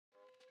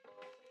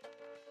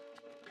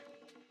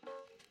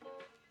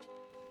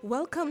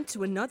Welcome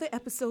to another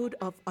episode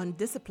of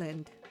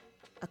Undisciplined,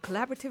 a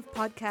collaborative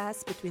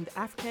podcast between the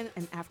African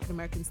and African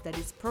American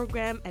Studies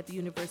program at the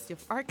University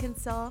of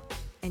Arkansas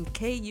and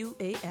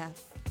KUAF.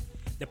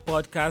 The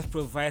podcast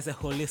provides a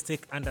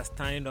holistic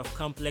understanding of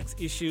complex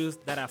issues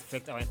that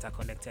affect our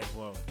interconnected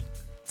world.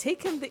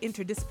 Taking the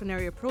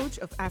interdisciplinary approach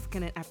of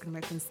African and African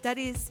American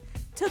Studies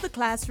to the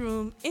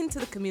classroom, into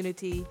the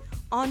community,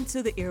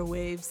 onto the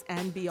airwaves,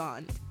 and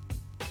beyond.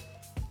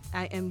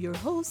 I am your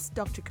host,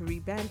 Dr. Kari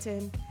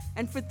Banton,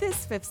 and for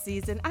this fifth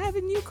season, I have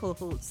a new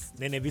co-host.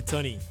 Nene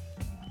Bitoni.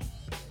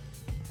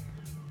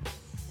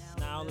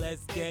 Now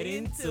let's get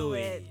into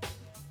it.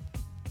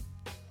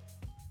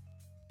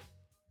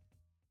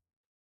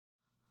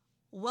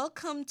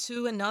 Welcome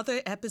to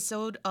another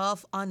episode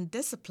of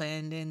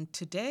Undisciplined, and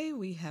today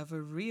we have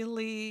a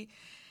really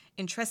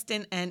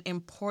interesting and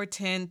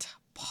important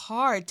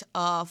part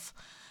of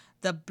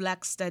the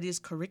Black Studies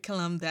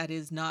curriculum that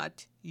is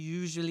not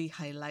usually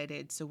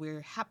highlighted, so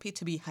we're happy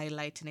to be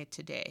highlighting it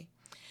today.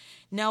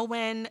 Now,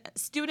 when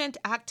student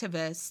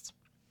activists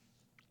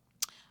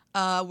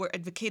were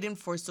advocating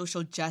for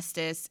social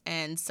justice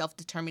and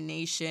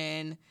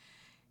self-determination,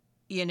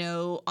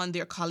 on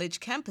their college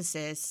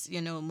campuses,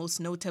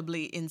 most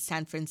notably in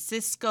San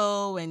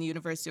Francisco and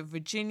University of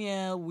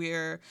Virginia,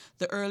 where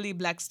the early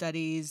Black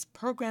Studies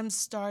programs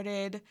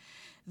started,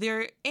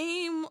 their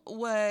aim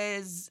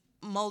was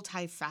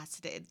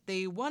multifaceted.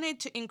 They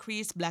wanted to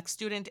increase Black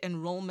student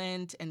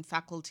enrollment and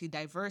faculty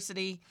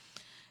diversity.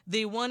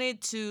 They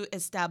wanted to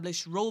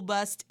establish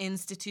robust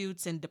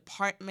institutes and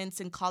departments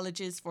in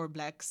colleges for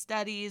Black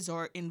studies,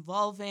 or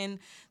involving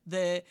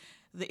the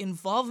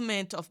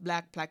involvement of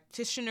Black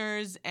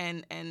practitioners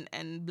and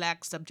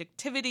Black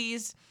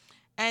subjectivities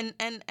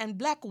and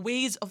Black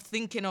ways of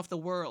thinking of the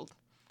world,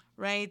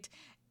 right?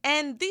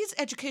 And these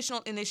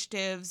educational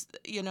initiatives,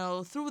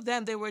 through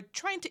them, they were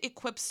trying to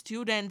equip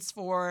students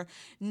for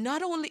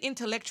not only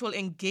intellectual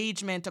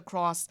engagement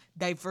across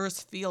diverse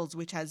fields,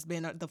 which has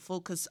been the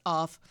focus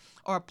of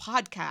our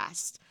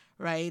podcast,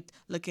 right?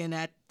 Looking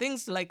at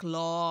things like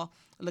law,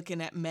 looking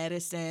at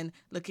medicine,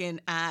 looking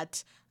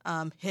at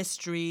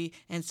history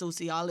and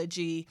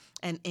sociology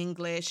and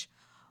English,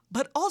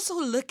 but also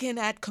looking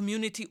at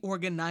community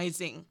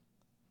organizing,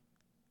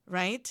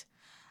 right?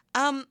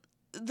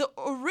 The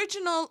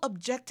original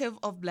objective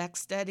of Black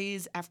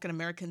Studies, African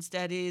American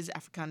Studies,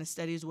 Africana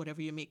Studies,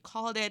 whatever you may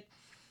call it,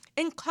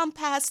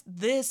 encompassed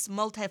this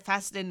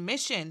multifaceted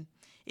mission.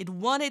 It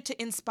wanted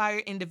to inspire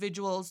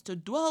individuals to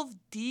delve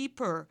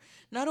deeper,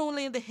 not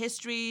only in the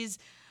histories,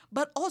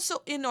 but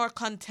also in our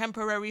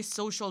contemporary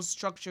social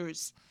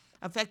structures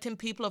affecting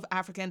people of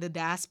Africa and the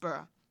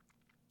diaspora,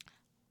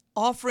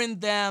 offering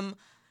them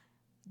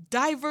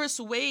diverse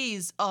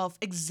ways of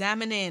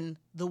examining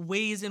the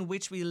ways in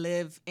which we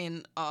live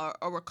in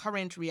our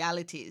current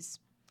realities.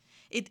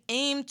 It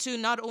aimed to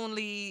not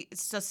only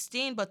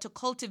sustain, but to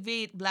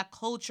cultivate Black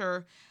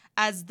culture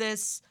as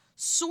this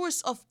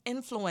source of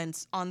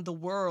influence on the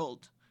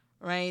world,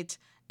 right?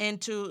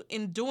 And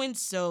in doing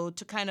so,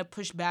 to kind of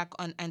push back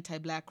on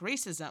anti-Black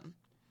racism.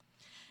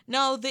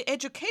 Now, the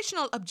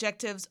educational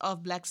objectives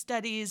of Black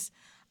Studies,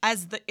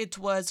 as it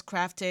was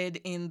crafted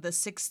in the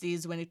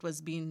 60s when it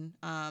was being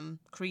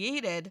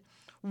created,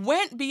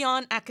 went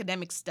beyond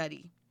academic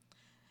study.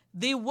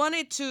 They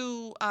wanted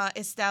to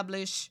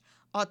establish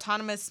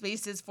autonomous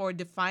spaces for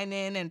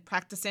defining and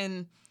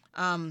practicing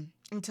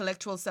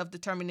intellectual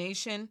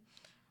self-determination,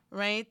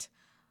 right?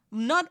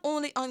 Not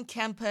only on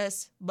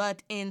campus,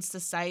 but in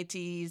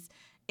societies,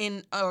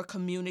 in our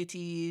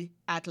community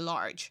at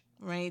large,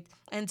 right?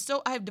 And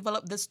so I've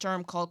developed this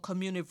term called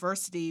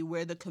CommUniversity,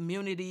 where the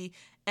community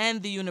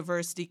and the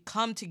university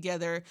come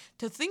together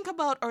to think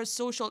about our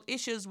social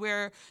issues,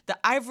 where the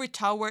ivory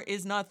tower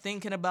is not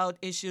thinking about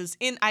issues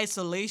in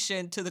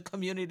isolation to the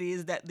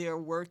communities that they're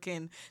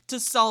working to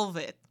solve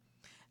it.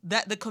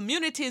 That the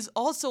communities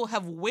also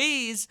have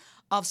ways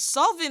of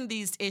solving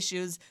these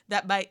issues,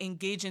 that by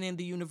engaging in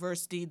the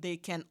university, they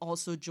can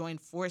also join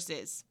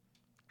forces.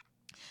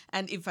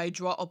 And if I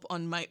draw up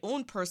on my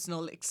own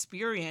personal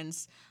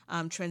experience,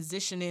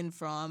 transitioning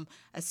from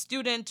a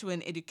student to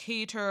an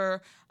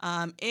educator,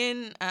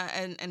 and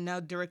now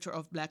director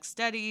of Black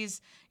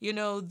Studies,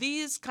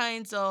 these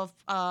kinds of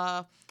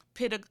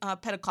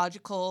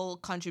pedagogical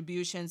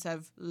contributions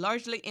have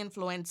largely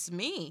influenced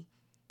me.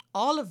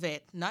 All of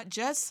it, not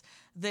just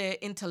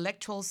the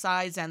intellectual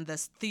sides and the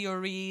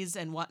theories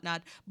and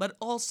whatnot, but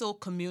also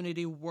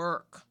community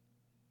work.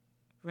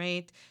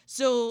 Right.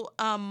 So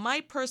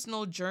my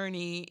personal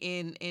journey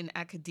in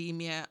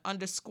academia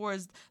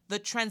underscores the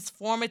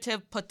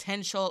transformative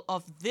potential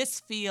of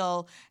this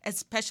field,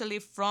 especially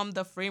from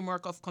the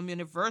framework of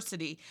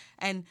CommUniversity,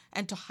 and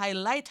to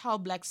highlight how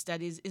Black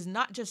Studies is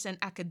not just an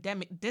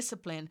academic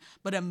discipline,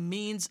 but a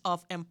means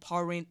of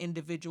empowering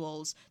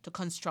individuals to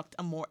construct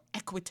a more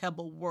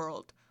equitable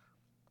world.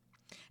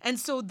 And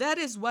so that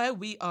is why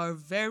we are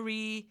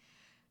very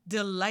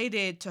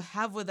delighted to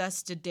have with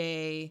us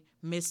today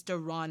Mr.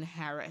 Ron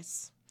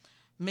Harris.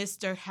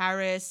 Mr.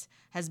 Harris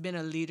has been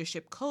a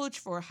leadership coach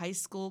for high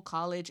school,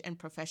 college, and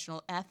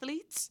professional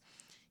athletes.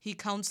 He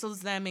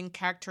counsels them in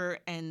character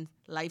and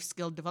life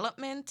skill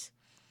development.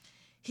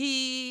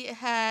 He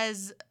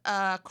has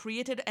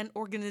created an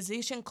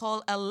organization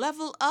called A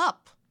Level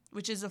Up,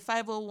 which is a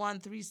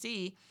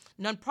 501c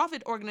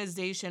nonprofit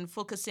organization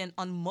focusing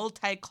on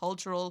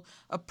multicultural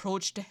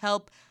approach to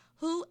help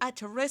who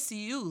at-risk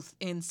youth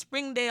in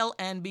Springdale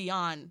and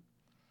beyond.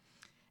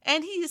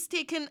 And he has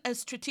taken a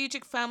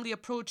strategic family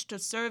approach to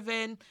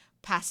serving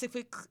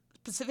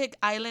Pacific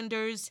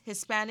Islanders,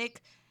 Hispanic,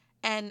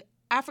 and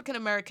African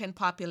American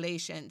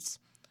populations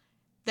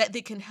that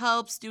they can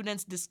help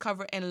students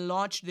discover and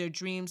launch their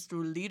dreams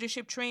through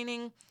leadership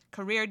training,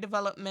 career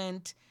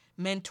development,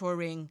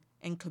 mentoring,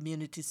 and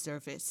community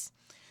service.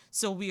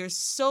 So we are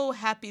so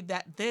happy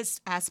that this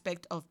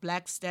aspect of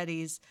Black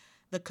Studies,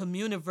 the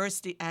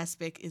CommUniversity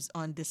aspect, is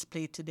on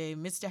display today.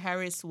 Mr.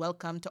 Harris,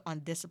 welcome to On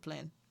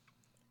Discipline.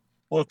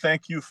 Well,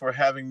 thank you for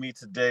having me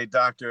today,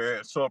 Doctor.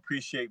 I so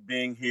appreciate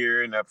being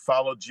here, and I've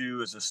followed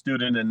you as a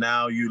student, and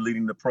now you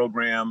leading the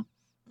program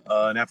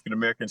in African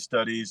American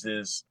Studies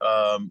is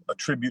a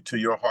tribute to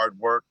your hard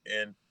work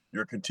and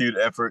your continued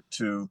effort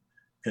to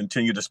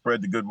continue to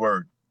spread the good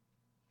word.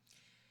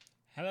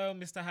 Hello,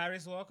 Mr.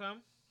 Harris.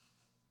 Welcome.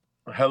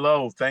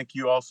 Hello. Thank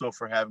you also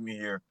for having me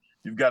here.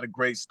 You've got a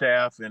great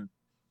staff, and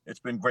it's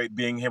been great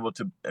being able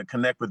to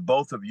connect with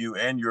both of you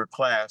and your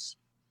class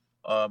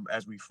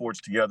as we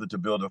forge together to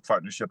build a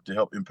partnership to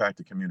help impact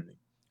the community.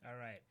 All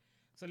right.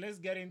 So let's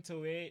get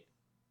into it.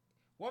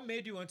 What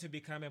made you want to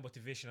become a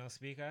motivational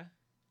speaker?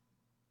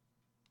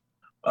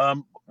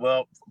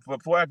 Well,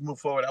 before I move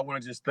forward, I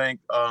want to just thank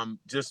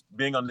just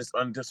being on this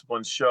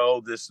Undisciplined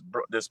show. This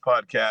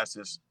podcast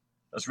is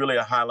really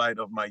a highlight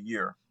of my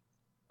year.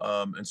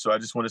 And so I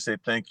just want to say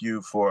thank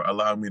you for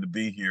allowing me to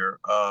be here.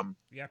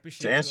 We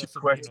appreciate you also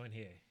being on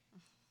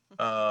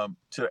here.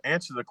 To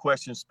answer the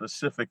question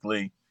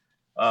specifically,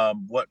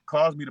 what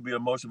caused me to be a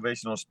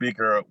motivational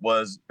speaker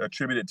was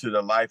attributed to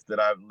the life that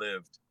I've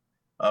lived,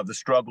 the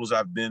struggles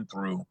I've been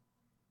through,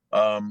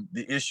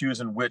 the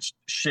issues in which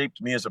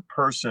shaped me as a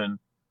person,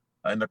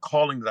 and the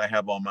calling that I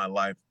have on my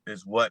life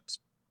is what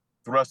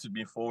thrusted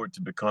me forward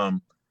to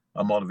become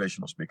a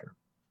motivational speaker.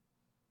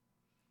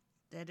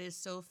 That is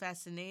so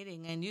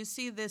fascinating. And you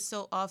see this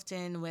so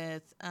often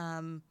with,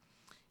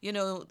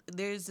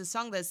 there's a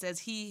song that says,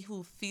 he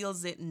who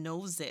feels it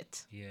knows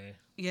it. Yeah.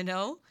 You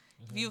know?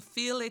 If you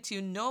feel it,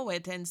 you know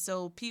it. And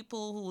so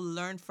people who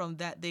learn from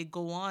that, they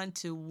go on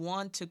to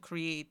want to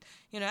create.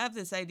 I have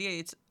this idea.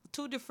 It's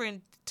two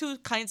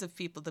kinds of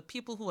people: the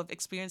people who have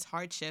experienced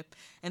hardship,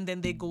 and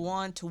then they go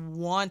on to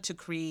want to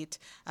create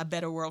a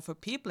better world for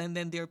people. And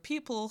then there are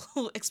people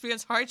who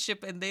experience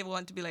hardship and they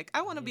want to be like,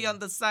 I want to be on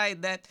the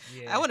side that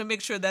I want to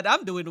make sure that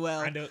I'm doing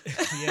well. I know.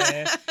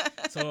 Yeah.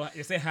 So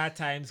you say hard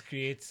times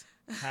create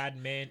hard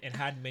men, and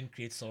hard men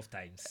create soft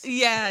times.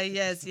 Yeah,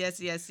 yes.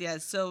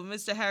 So,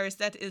 Mr. Harris,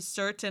 that is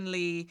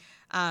certainly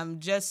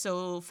just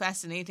so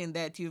fascinating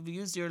that you've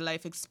used your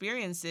life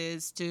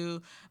experiences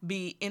to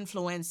be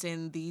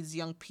influencing these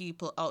young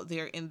people out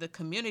there in the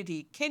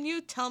community. Can you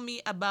tell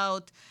me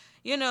about,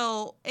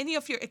 any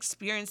of your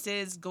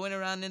experiences going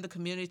around in the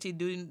community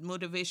doing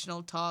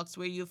motivational talks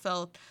where you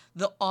felt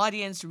the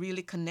audience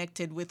really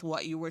connected with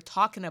what you were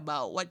talking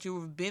about, what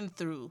you've been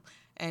through,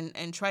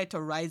 and try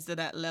to rise to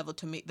that level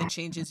to make the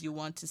changes you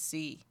want to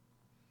see?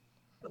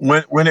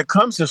 When it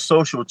comes to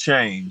social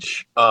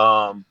change,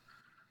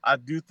 I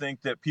do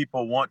think that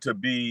people want to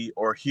be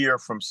or hear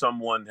from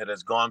someone that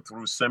has gone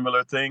through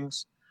similar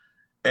things.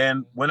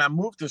 And when I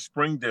moved to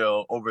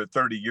Springdale over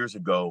 30 years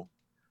ago,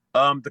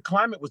 the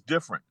climate was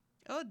different.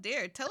 Oh,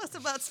 dear. Tell us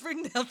about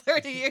Springdale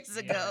 30 years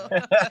ago.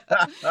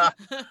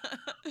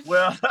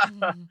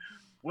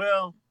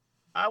 Well,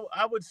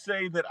 I would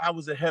say that I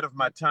was ahead of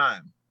my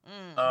time.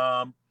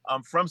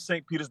 I'm from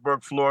St.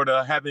 Petersburg,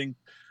 Florida, having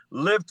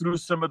lived through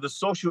some of the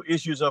social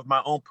issues of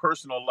my own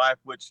personal life,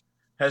 which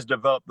has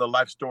developed the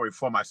life story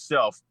for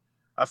myself.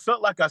 I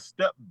felt like I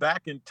stepped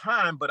back in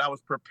time, but I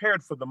was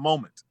prepared for the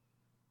moment.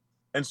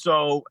 And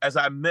so as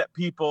I met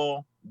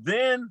people,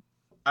 then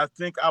I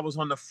think I was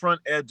on the front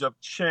edge of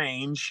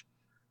change,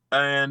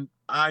 and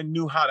I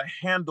knew how to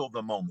handle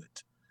the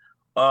moment.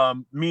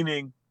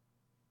 Meaning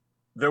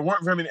there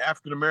weren't very many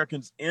African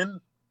Americans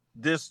in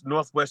this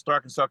Northwest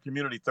Arkansas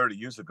community 30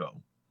 years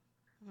ago.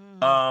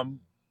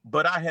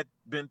 But I had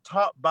been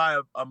taught by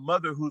a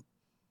mother who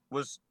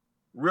looked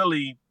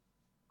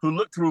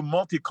through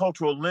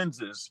multicultural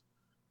lenses.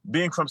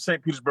 Being from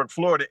St. Petersburg,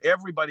 Florida,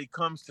 everybody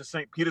comes to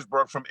St.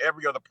 Petersburg from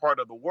every other part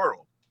of the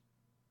world.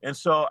 And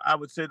so I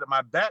would say that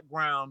my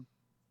background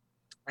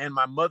and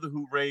my mother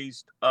who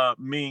raised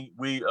me,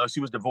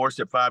 she was divorced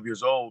at 5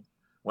 years old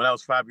when I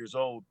was 5 years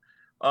old,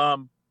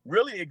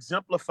 really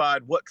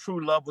exemplified what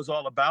true love was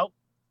all about.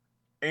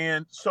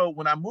 And so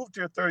when I moved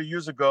here 30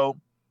 years ago,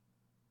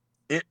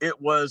 it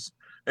was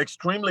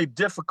extremely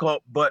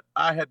difficult, but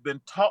I had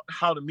been taught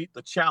how to meet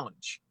the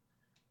challenge.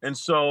 And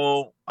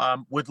so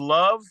with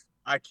love,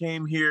 I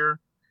came here,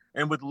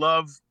 and with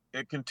love,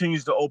 it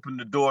continues to open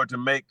the door to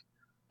make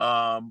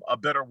a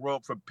better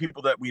world for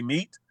people that we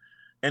meet,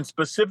 and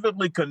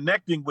specifically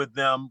connecting with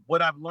them.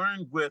 What I've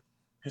learned with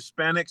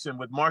Hispanics and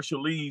with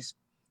Marshallese,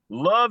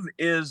 love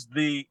is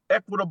the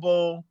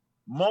equitable,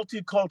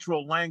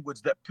 multicultural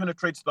language that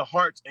penetrates the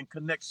hearts and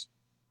connects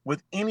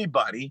with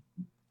anybody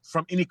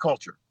from any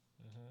culture.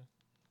 Mm-hmm.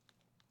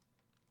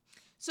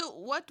 So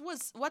what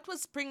was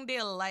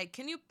Springdale like?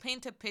 Can you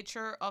paint a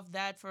picture of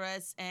that for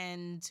us?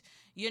 And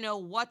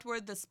what were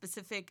the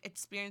specific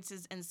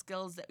experiences and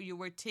skills that you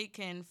were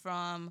taking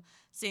from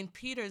St.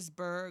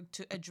 Petersburg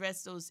to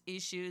address those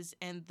issues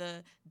and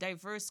the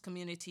diverse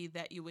community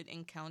that you would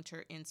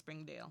encounter in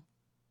Springdale?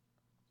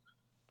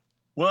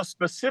 Well,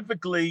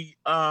 specifically,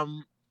 I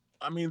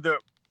mean, the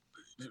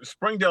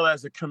Springdale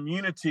as a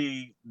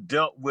community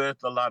dealt with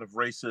a lot of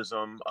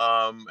racism,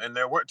 and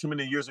there weren't too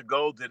many years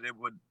ago that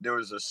there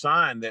was a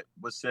sign that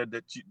was said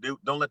that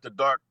don't let the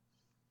dark,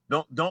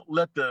 don't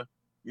let the,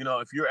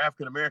 if you're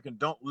African American,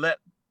 don't let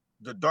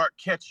the dark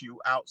catch you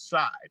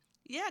outside.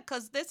 Yeah,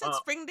 because they said Uh,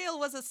 Springdale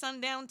was a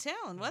sundown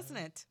town, wasn't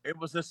Mm-hmm. it? it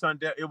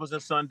was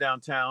a sundown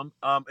town,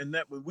 and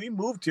that when we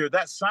moved here,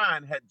 that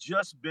sign had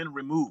just been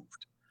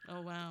removed,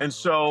 Oh wow. and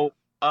so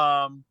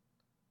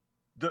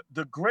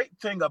the great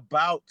thing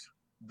about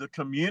the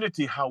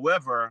community,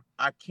 however,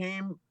 I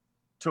came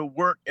to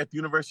work at the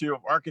University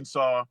of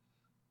Arkansas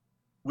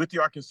with the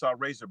Arkansas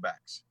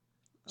Razorbacks. Oh.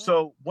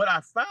 So what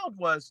I found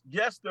was,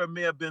 yes, there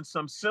may have been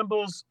some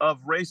symbols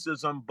of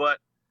racism, but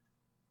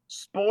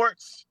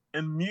sports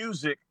and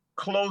music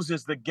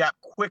closes the gap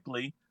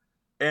quickly.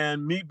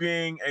 And me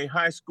being a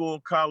high school,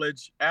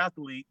 college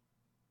athlete,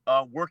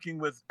 working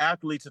with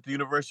athletes at the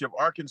University of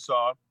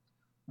Arkansas,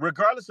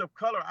 regardless of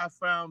color, I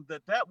found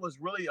that was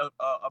really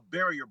a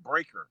barrier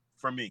breaker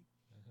for me.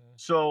 Mm-hmm.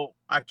 So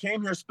I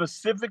came here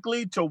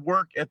specifically to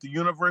work at the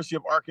University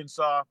of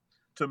Arkansas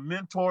to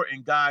mentor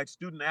and guide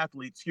student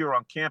athletes here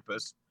on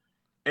campus.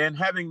 And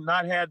having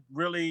not had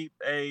really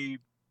a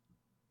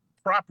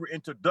proper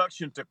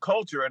introduction to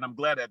culture, and I'm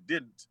glad I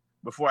didn't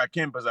before I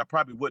came because I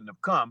probably wouldn't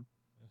have come.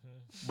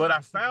 Mm-hmm. But I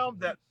found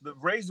that the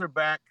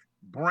Razorback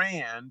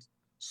brand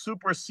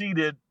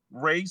superseded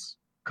race,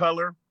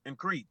 color, and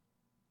creed.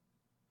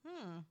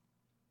 Hmm.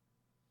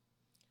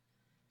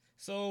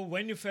 So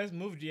when you first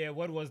moved here,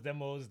 what was the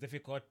most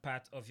difficult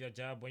part of your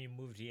job when you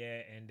moved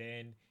here, and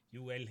then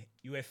you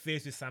were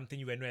faced with something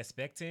you were not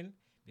expecting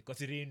because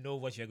you didn't know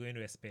what you're going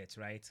to expect,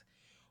 right?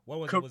 What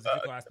was the most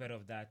difficult aspect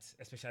of that,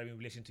 especially in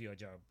relation to your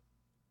job?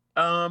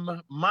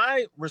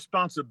 My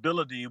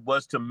responsibility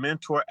was to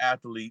mentor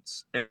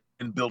athletes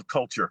and build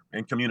culture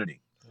and community.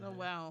 Oh Mm-hmm.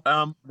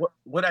 wow.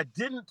 What I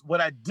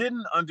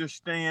didn't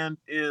understand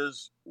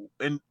is,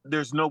 and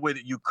there's no way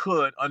that you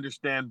could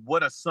understand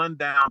what a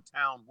sundown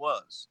town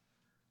was.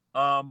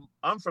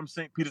 I'm from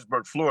St.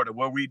 Petersburg, Florida,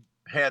 where we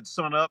had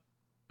sun up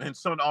and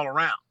sun all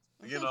around.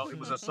 It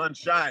was a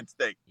sunshine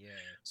state. Yeah.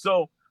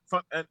 So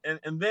from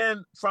and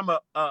then from a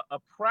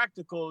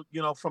practical,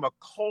 from a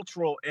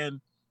cultural and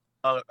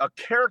a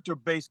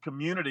character-based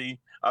community,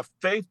 a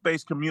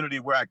faith-based community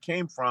where I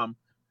came from,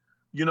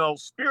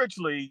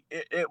 spiritually,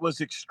 it was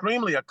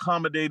extremely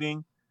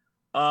accommodating.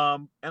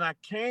 And I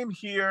came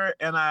here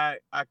and I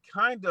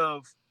kind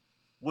of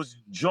was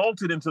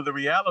jolted into the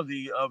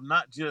reality of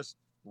not just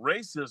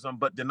racism,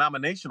 but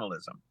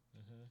denominationalism.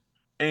 Mm-hmm.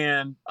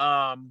 And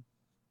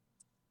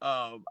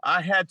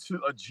I had to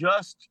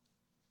adjust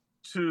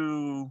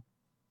to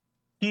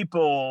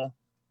people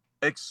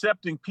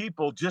accepting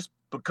people just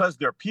because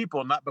they're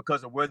people, not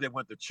because of where they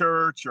went to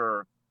church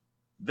or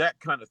that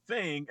kind of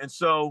thing. And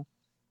so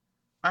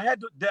I had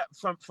to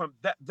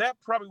that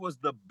probably was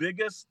the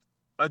biggest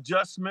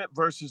adjustment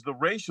versus the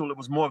racial. It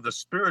was more of the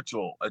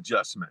spiritual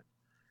adjustment.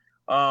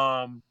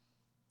 Um,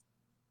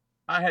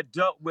 I had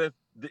dealt with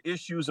the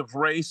issues of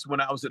race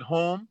when I was at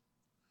home.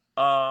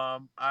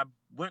 I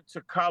went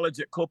to college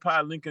at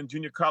Copi Lincoln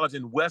Junior College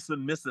in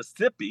Westland,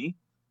 Mississippi.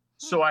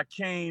 So I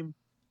came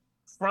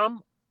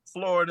from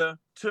Florida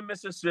to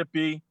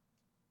Mississippi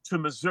to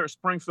Missouri,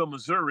 Springfield,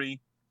 Missouri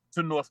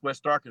to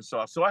Northwest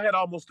Arkansas. So I had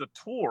almost a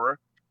tour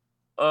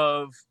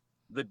of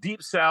the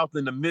Deep South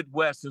and the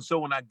Midwest. And so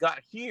when I got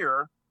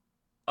here,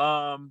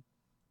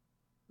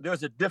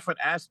 there's a different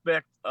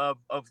aspect of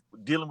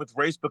dealing with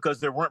race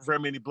because there weren't very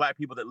many Black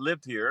people that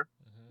lived here,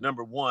 Mm-hmm.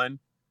 number one.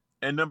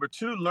 And number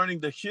two, learning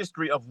the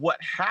history of what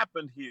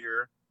happened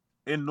here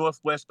in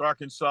Northwest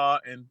Arkansas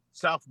and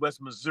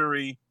Southwest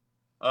Missouri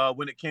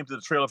when it came to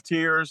the Trail of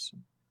Tears,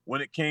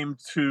 when it came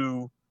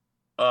to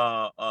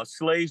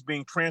slaves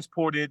being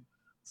transported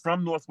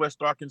from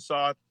Northwest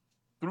Arkansas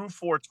through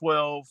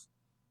 412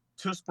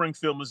 to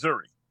Springfield,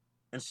 Missouri.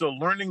 And so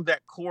learning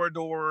that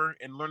corridor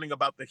and learning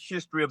about the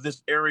history of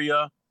this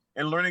area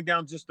and learning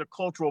down just the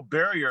cultural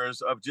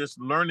barriers of just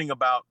learning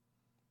about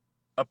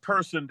a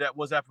person that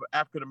was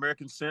African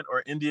American descent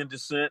or Indian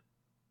descent,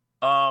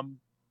 and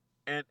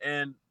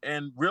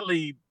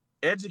really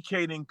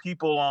educating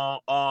people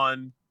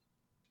on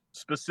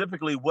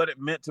specifically what it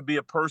meant to be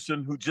a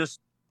person who just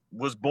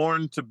was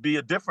born to be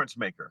a difference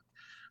maker.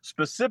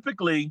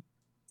 Specifically,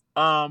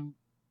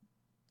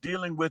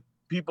 dealing with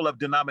people of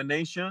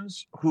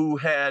denominations who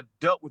had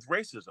dealt with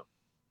racism.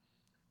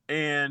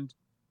 And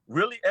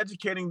really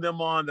educating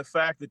them on the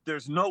fact that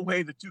there's no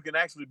way that you can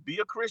actually be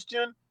a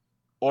Christian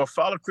or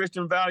follow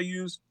Christian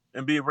values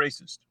and be a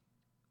racist.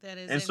 That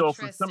is And so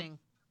for some,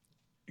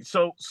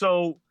 interesting.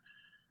 so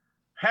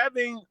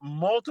having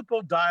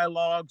multiple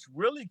dialogues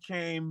really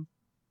came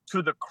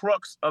to the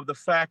crux of the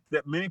fact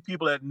that many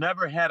people had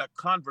never had a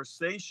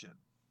conversation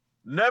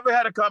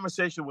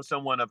with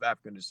someone of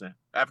African descent,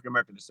 African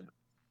American descent.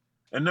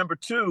 And number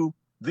two,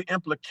 the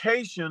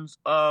implications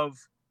of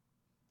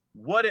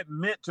what it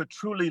meant to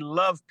truly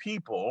love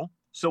people.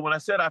 So when I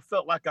said I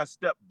felt like I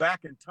stepped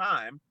back in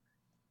time,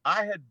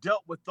 I had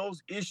dealt with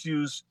those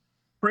issues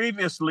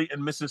previously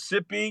in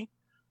Mississippi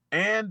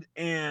and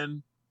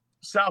in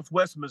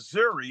Southwest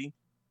Missouri.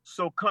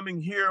 So coming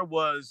here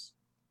was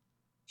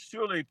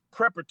surely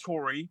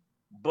preparatory,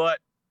 but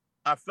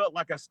I felt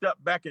like I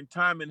stepped back in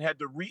time and had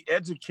to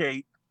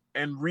re-educate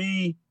and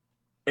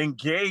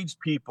re-engage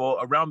people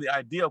around the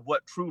idea of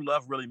what true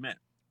love really meant.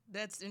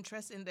 That's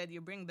interesting that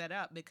you bring that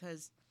up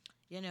because,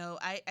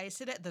 I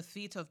sit at the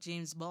feet of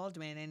James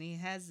Baldwin, and he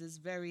has this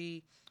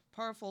very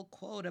powerful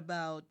quote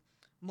about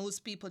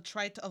most people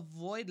try to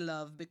avoid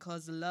love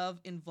because love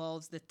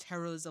involves the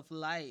terrors of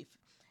life.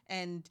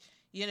 And,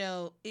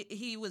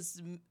 he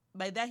was,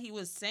 by that, he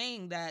was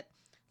saying that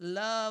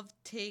love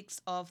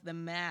takes off the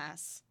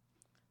mask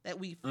that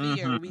we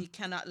fear Mm-hmm. we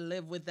cannot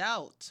live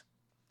without,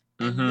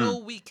 and Mm-hmm. know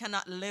we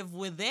cannot live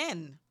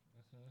within,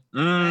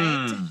 right?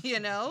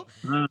 Mm.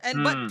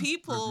 And but Mm-hmm.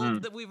 people Mm-hmm.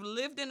 that we've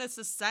lived in a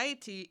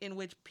society in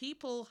which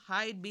people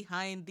hide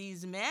behind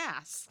these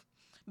masks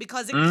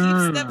because it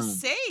keeps them Mm.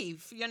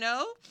 safe,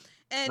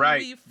 and Right,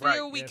 we right.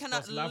 fear we Yes,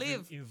 cannot because love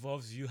live.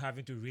 involves you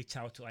having to reach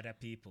out to other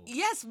people.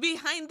 Yes,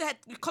 behind that,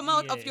 you come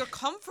out of Yeah. your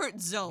comfort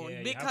zone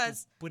Yeah, you have to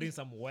because put in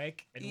some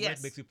work, and work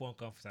yes, makes people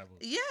uncomfortable.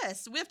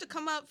 yes, we have to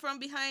come out from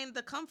behind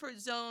the comfort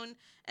zone,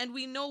 and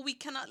we know we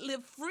cannot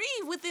live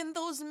free within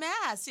those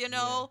masks.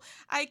 Yeah.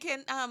 I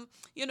can,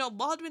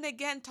 Baldwin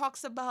again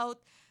talks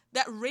about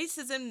that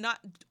racism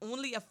not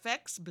only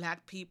affects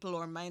Black people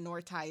or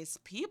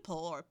minoritized people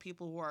or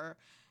people who are,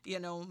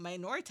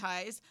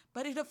 minoritized,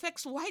 but it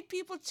affects white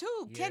people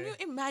too. Can Yeah. you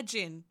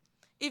imagine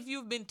if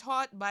you've been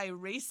taught by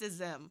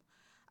racism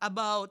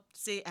about,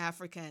 say,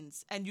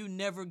 Africans, and you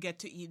never get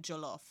to eat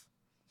jollof?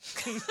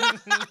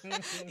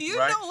 You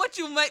Right. know what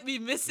you might be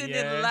missing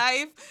in Yeah.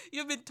 life.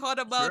 You've been taught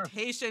about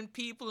Sure. Haitian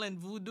people and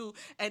voodoo,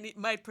 and it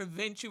might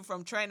prevent you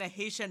from trying a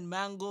Haitian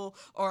mango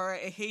or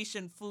a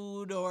Haitian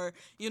food, or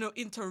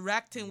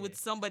interacting with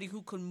somebody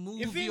who can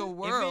move your Even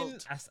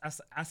world.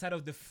 as aside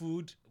of the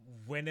food,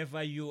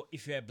 whenever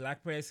if you're a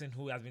Black person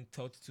who has been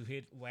taught to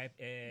hate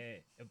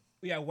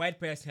a white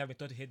person who have been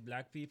taught to hate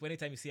Black people,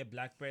 anytime you see a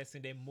Black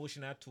person, the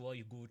emotional toll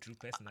you go through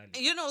personally.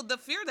 The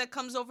fear that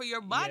comes over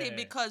your body Yeah.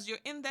 because you're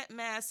in that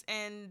mass,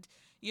 and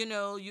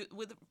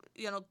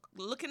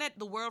looking at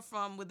the world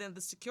from within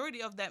the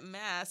security of that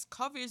mass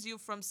covers you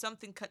from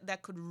something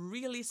that could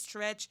really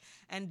stretch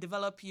and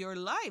develop your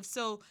life.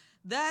 So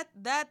that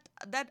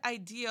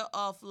idea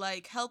of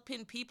like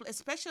helping people,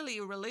 especially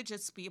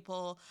religious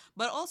people,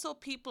 but also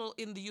people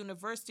in the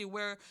university,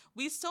 where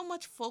we so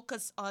much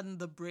focus on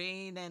the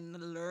brain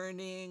and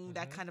learning,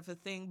 that kind of a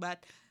thing,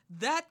 but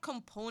that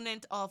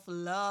component of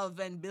love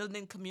and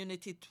building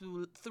community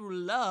through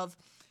love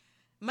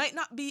might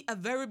not be a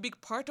very big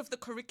part of the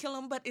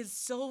curriculum, but is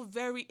so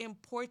very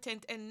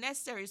important and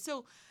necessary.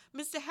 So,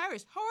 Mr.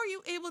 Harris, how are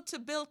you able to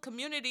build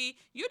community?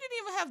 You didn't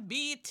even have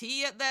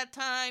BT at that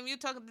time. You're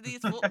talking to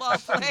these football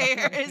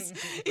players.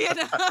 You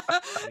didn't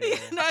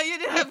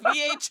have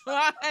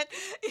VH1.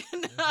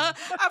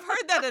 I've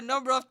heard that a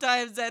number of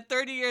times. That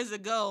 30 years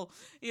ago,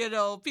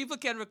 people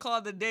can recall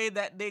the day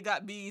that they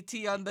got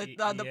BET on the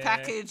Yeah.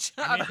 package.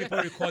 I mean, people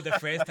recall the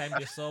first time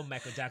they saw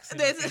Michael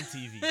Jackson on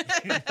MTV.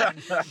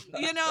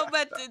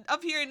 But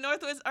up here in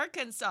Northwest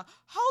Arkansas,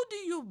 how do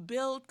you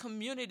build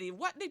community?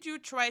 What did you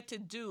try to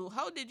do?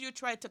 How did you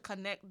try to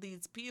connect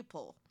these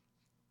people?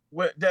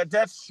 Well,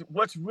 that's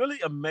what's really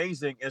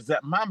amazing is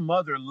that my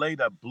mother laid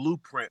a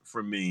blueprint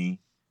for me.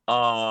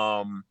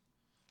 And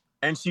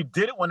she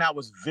did it when I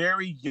was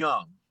very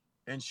young.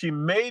 And she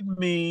made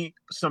me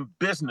some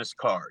business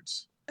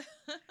cards.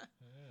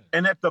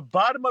 And at the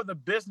bottom of the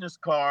business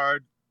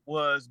card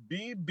was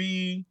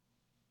BBNOL.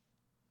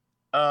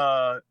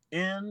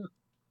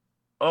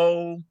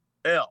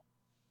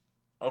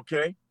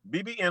 Okay?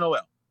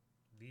 BBNOL.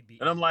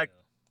 And I'm like,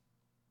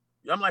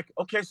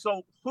 okay,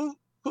 so who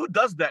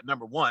does that,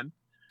 number one?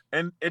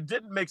 And it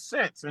didn't make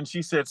sense. And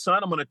she said,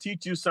 son, I'm going to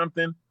teach you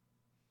something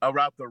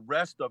about the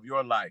rest of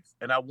your life.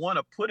 And I want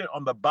to put it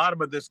on the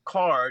bottom of this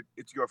card.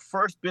 It's your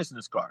first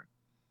business card.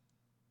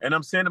 And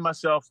I'm saying to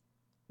myself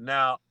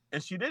now,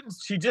 and she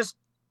just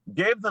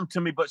gave them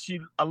to me, but she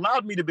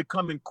allowed me to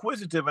become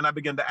inquisitive. And I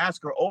began to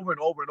ask her over and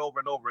over and over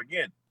and over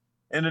again.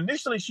 And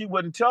initially she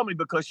wouldn't tell me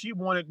because she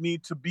wanted me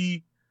to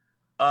be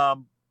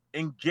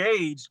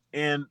engaged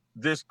in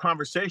this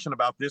conversation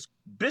about this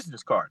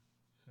business card.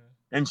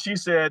 And she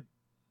said,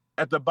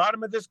 at the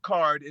bottom of this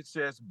card, it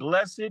says,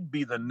 blessed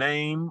be the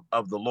name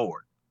of the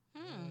Lord.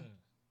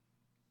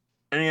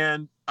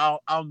 And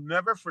I'll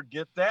never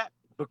forget that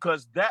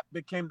because that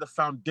became the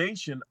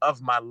foundation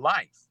of my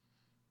life.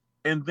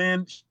 And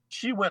then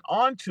she went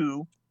on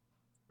to,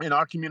 in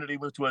our community,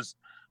 which was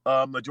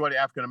majority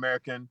African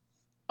American,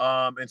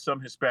 and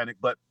some Hispanic,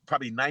 but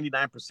probably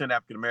 99%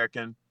 African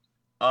American.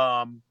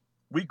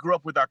 We grew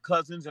up with our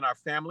cousins and our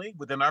family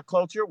within our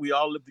culture. We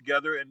all lived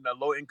together in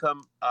low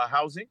income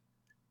housing.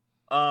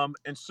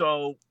 And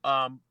so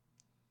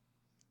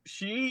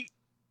she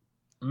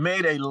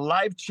made a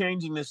life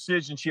changing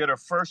decision. She had her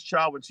first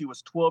child when she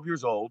was 12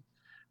 years old.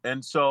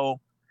 And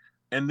so,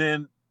 and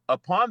then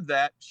upon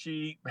that,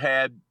 she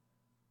had,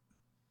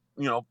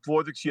 we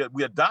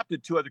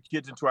adopted 2 other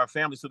kids into our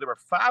family. So there were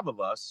 5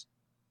 of us.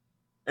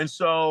 And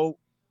so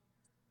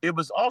it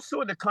was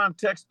also in the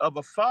context of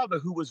a father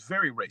who was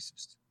very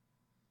racist.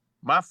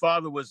 My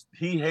father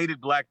he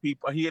hated Black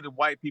people, he hated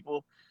white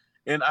people,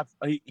 and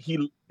he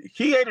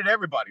hated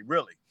everybody,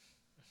 really.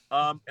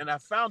 And I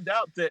found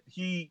out that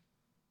he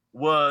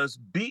was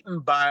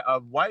beaten by a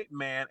white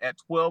man at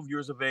 12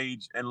 years of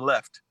age and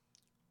left.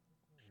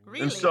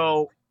 Really? And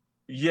so,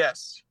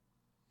 yes.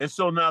 And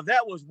so now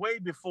that was way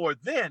before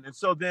then. And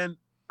so then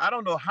I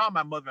don't know how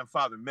my mother and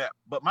father met,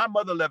 but my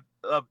mother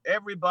loved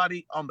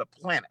everybody on the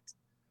planet.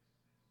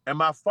 And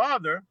my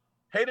father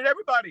hated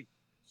everybody,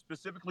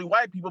 specifically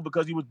white people,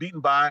 because he was beaten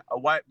by a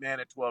white man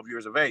at 12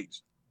 years of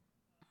age.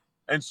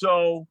 And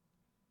so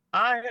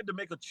I had to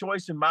make a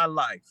choice in my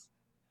life,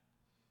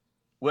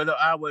 whether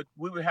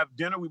we would have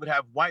dinner, we would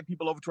have white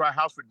people over to our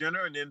house for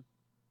dinner. And then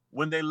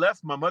when they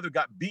left, my mother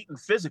got beaten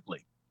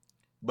physically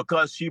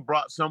because she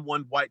brought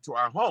someone white to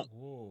our home.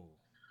 Ooh.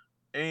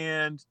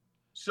 And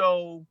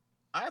so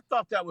I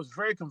thought that was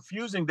very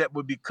confusing, that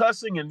would be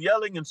cussing and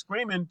yelling and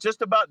screaming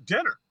just about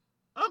dinner.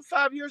 I'm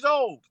 5 years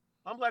old.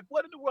 I'm like,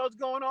 what in the world's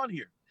going on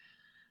here?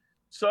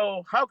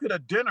 So how could a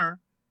dinner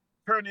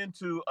turn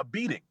into a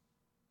beating?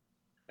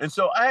 And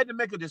so I had to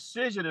make a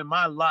decision in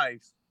my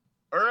life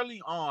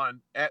early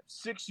on at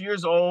 6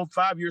 years old,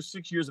 5 years,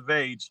 6 years of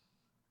age,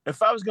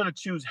 if I was going to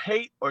choose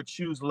hate or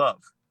choose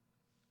love.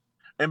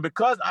 And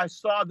because I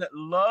saw that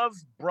love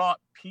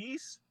brought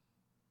peace,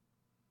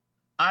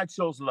 I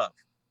chose love.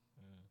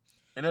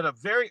 And at a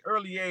very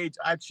early age,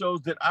 I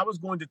chose that I was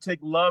going to take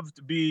love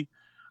to be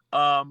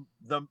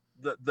the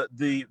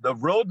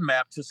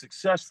roadmap to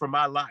success for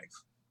my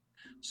life.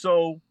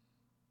 So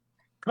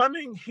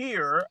coming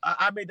here,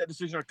 I made that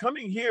decision.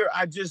 Coming here,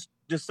 I just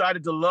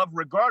decided to love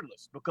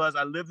regardless, because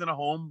I lived in a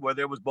home where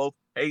there was both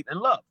hate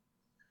and love.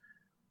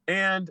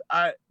 And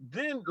I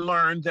then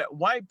learned that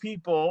white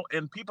people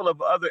and people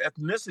of other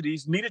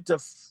ethnicities needed to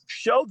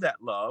show that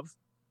love.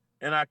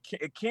 And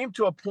it came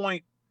to a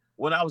point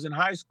when I was in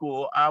high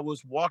school. I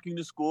was walking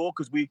to school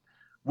because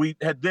we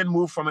had then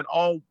moved from an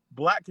all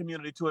Black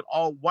community to an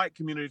all white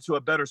community to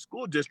a better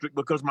school district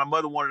because my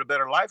mother wanted a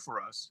better life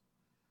for us.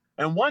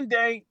 And one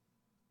day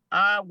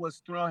I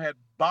had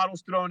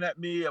bottles thrown at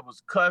me. I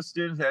was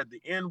cussing, had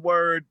the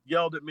N-word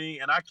yelled at me.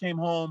 And I came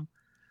home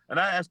and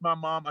I asked my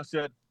mom, I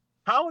said,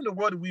 how in the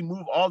world did we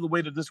move all the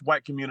way to this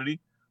white community?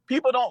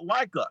 People don't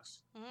like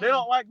us. They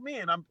don't like me.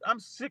 And I'm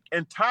sick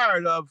and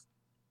tired of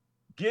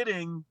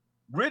getting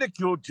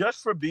ridiculed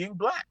just for being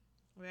Black.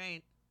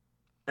 Right.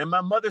 And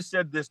my mother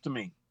said this to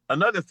me.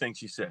 Another thing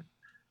she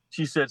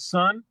said,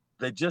 son,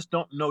 they just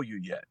don't know you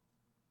yet.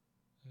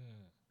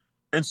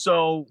 And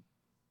so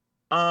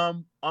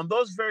on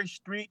those very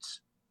streets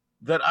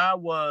that I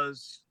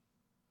was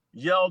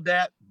yelled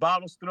at,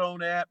 bottles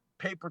thrown at,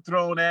 paper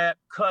thrown at,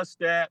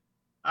 cussed at,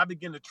 I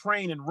began to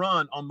train and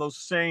run on those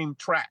same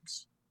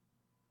tracks.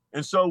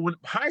 And so when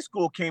high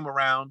school came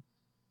around,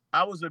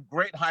 I was a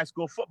great high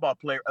school football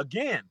player.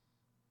 Again,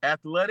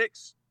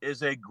 athletics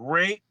is a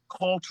great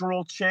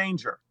cultural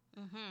changer.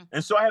 Mm-hmm.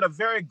 And so I had a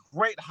very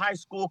great high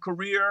school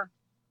career.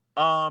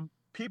 I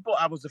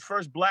was the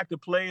first Black to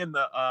play in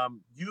the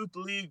youth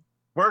league,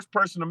 first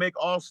person to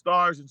make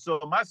All-Stars. And so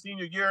my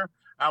senior year,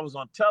 I was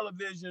on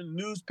television,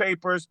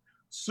 newspapers,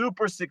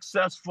 super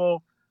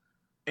successful.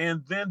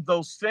 And then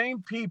those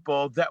same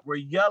people that were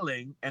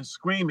yelling and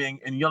screaming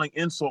and yelling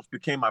insults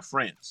became my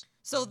friends.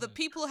 So the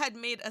people had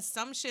made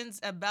assumptions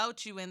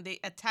about you and they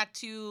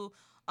attacked you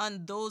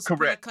on those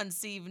Correct.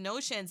 preconceived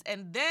notions.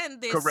 And then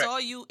they Correct. saw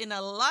you in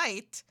a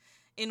light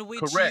in which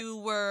Correct. you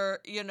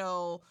were,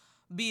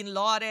 being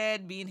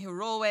lauded, being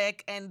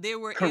heroic, and they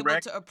were able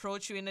Correct. to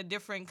approach you in a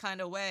different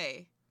kind of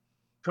way.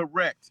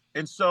 Correct.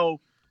 And so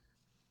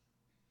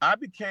I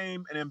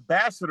became an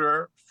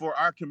ambassador for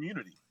our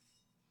community.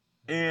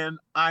 And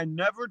I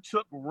never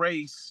took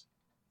race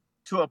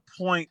to a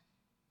point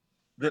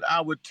that I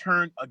would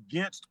turn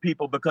against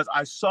people, because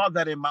I saw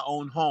that in my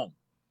own home.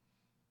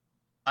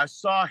 I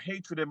saw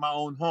hatred in my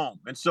own home.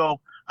 And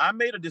so I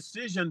made a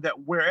decision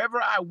that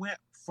wherever I went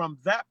from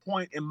that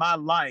point in my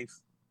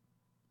life,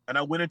 and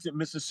I went into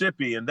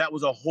Mississippi, and that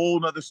was a whole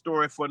nother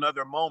story for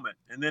another moment.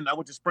 And then I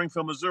went to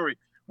Springfield, Missouri,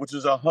 which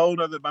is a whole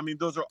nother,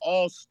 those are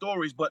all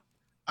stories, but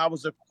I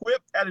was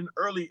equipped at an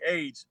early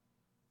age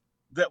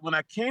that when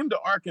I came to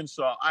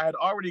Arkansas, I had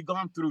already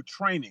gone through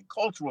training,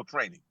 cultural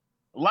training,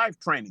 life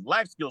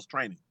skills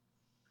training.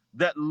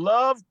 that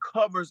love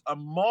covers a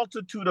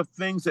multitude of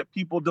things that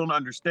people don't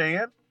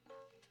understand,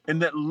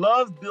 and that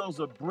love builds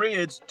a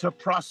bridge to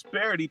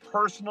prosperity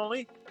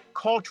personally,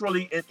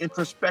 culturally, and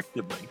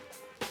introspectively,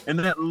 and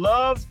that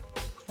love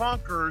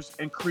conquers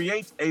and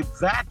creates a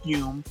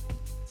vacuum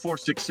for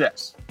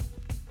success.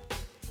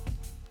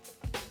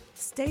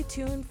 Stay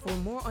tuned for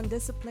more on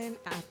discipline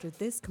after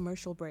this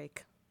commercial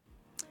break.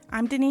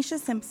 I'm Denisha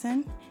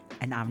Simpson.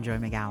 And I'm Joy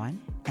McGowan.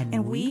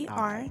 And we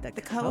are the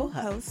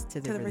co-hosts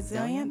to the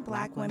Resilient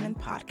Black Women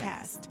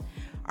podcast.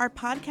 Our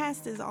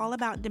podcast is all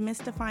about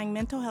demystifying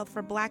mental health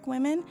for Black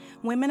women,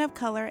 women of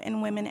color,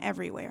 and women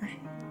everywhere.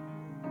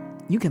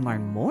 You can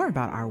learn more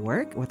about our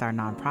work with our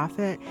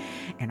nonprofit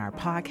and our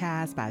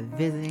podcast by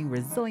visiting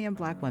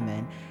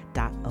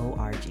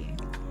resilientblackwomen.org.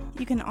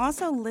 You can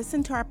also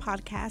listen to our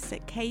podcast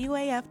at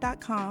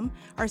kuaf.com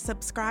or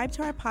subscribe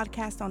to our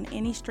podcast on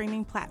any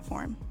streaming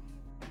platform.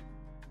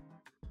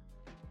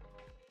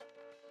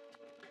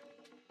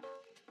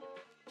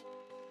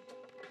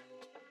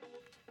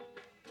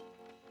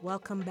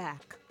 Welcome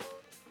back.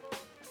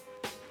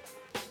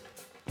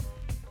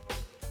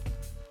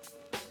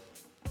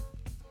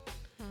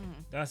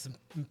 That's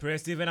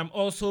impressive. And I'm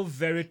also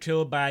very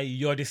thrilled by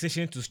your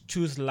decision to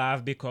choose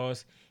love,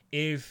 because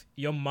if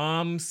your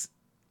mom's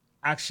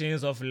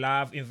actions of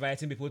love,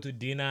 inviting people to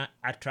dinner,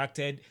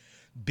 attracted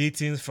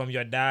beatings from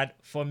your dad,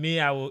 for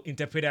me, I will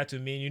interpret that to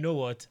mean, you know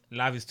what,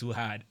 love is too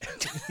hard.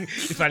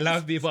 If I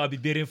love people, I'll be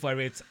beating for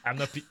it. I'm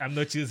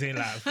not choosing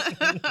love.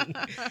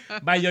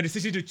 But your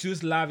decision to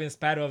choose love in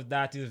spite of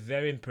that is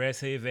very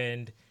impressive,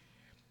 and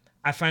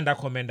I find that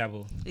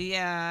commendable.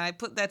 Yeah, I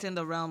put that in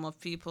the realm of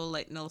people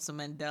like Nelson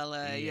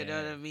Mandela, you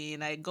know what I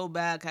mean? I go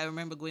back, I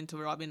remember going to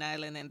Robben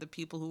Island, and the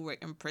people who were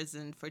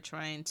imprisoned for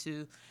trying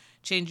to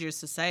change your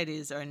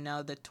societies are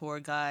now the tour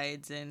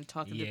guides and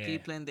talking to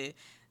people, and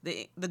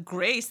the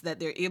grace that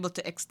they're able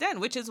to extend,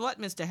 which is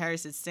what Mr.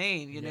 Harris is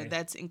saying. You know,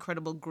 that's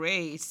incredible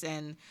grace,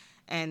 and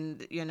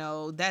you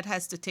know, that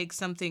has to take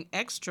something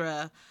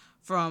extra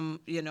from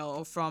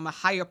a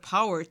higher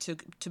power to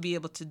be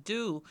able to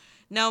do.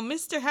 Now,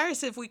 Mr.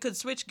 Harris, if we could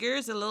switch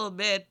gears a little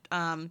bit,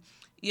 in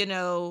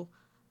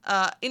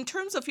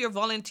terms of your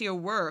volunteer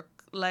work,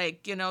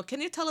 like, you know, can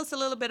you tell us a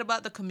little bit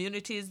about the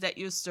communities that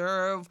you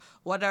serve?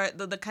 What are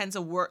the kinds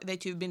of work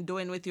that you've been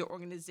doing with your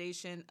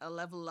organization,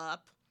 Level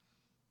Up?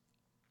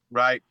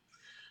 Right.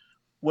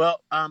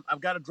 Well, I've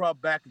got to draw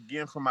back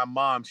again from my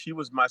mom. She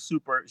was my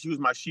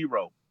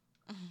shero.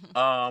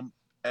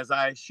 As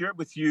I shared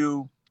with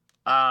you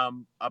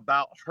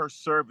about her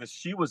service,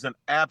 she was an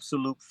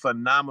absolute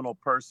phenomenal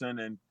person,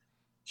 and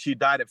she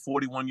died at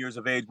 41 years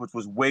of age, which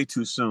was way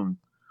too soon.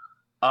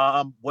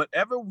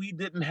 Whatever we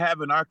didn't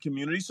have in our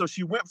community. So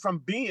she went from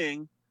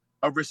being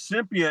a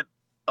recipient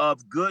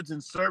of goods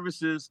and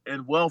services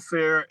and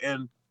welfare,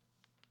 and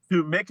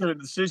to making a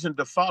decision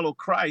to follow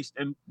Christ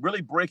and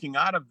really breaking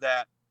out of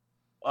that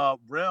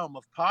realm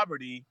of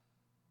poverty,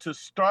 to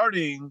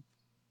starting,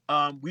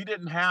 we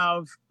didn't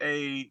have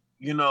a,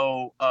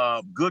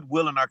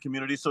 goodwill in our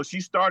community. So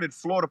she started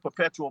Florida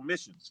Perpetual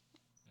Missions.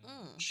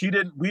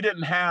 We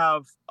didn't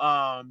have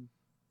a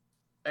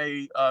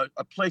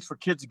place for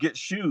kids to get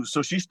shoes.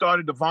 So she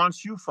started the Vaughn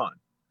Shoe Fund.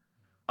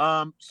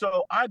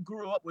 So I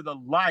grew up with a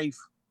life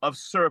of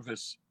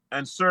service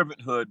and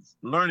servanthood,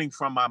 learning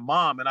from my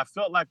mom. And I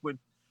felt like when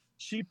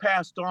she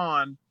passed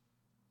on,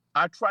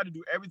 I tried to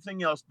do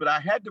everything else, but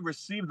I had to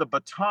receive the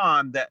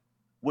baton that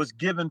was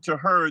given to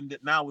her and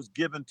that now was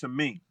given to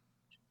me.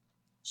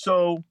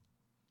 So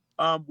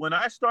when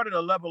I started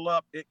to Level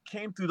Up, it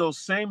came through those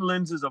same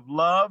lenses of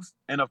love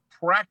and of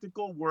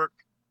practical work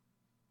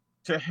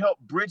to help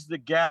bridge the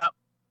gap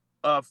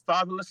of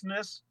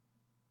fatherlessness,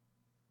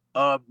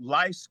 of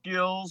life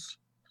skills,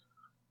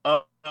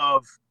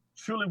 of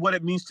truly what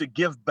it means to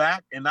give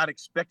back and not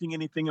expecting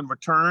anything in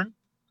return.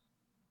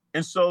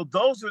 And so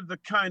those are the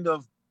kind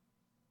of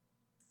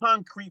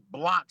concrete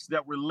blocks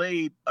that were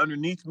laid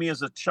underneath me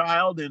as a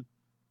child and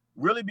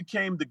really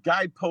became the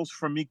guidepost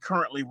for me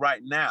currently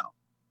right now.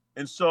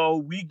 And so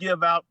we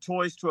give out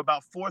toys to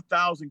about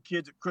 4,000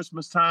 kids at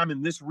Christmas time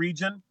in this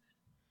region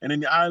and in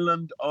the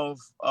island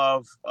of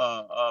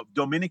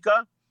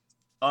Dominica.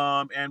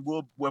 And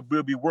we'll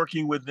be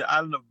working with the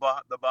island of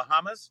the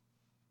Bahamas.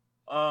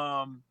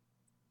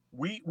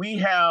 We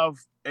have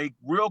a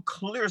real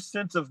clear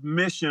sense of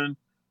mission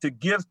to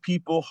give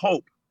people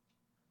hope.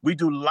 We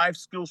do life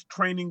skills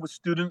training with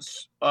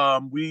students.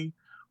 We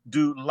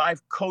do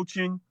life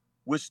coaching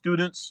with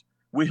students.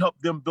 We help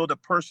them build a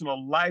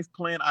personal life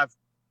plan. I've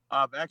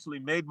actually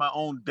made my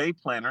own day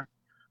planner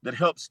that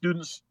helps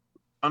students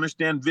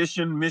understand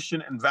vision,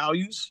 mission, and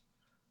values.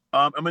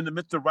 I'm in the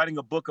midst of writing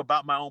a book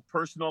about my own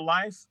personal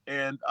life,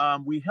 and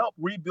we help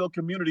rebuild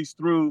communities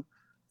through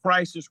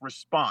crisis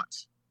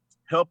response,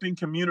 helping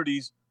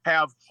communities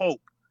have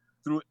hope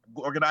through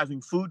organizing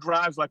food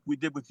drives like we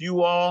did with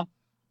you all,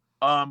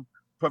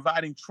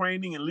 providing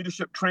training and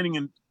leadership training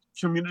in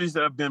communities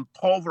that have been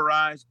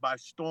pulverized by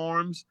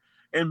storms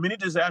and many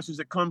disasters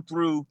that come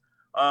through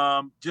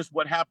just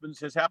what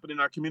has happened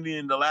in our community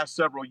in the last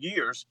several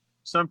years.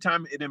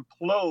 sometimes it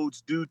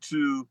implodes due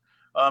to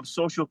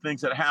social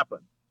things that happen.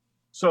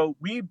 So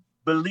we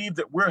believe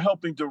that we're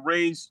helping to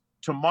raise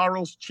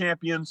tomorrow's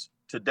champions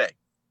today.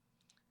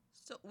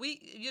 So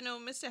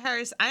Mr.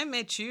 Harris, I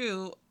met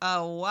you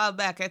a while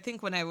back. I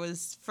think when I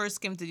was first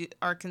came to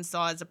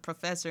Arkansas as a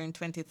professor in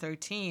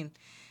 2013,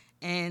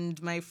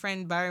 and my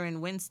friend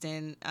Byron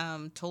Winston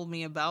told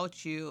me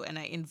about you, and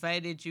I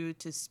invited you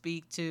to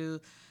speak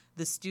to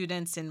the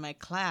students in my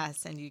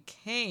class, and you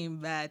came.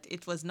 But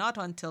it was not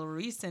until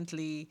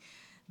recently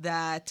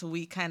that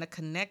we kind of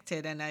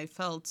connected, and I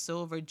felt so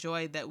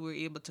overjoyed that we were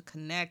able to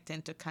connect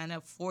and to kind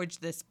of forge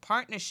this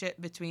partnership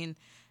between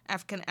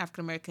African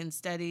American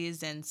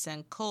Studies and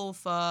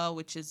Sankofa,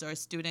 which is our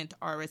student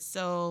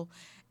RSO,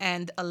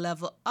 and a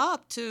level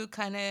up to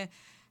kind of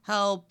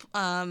help,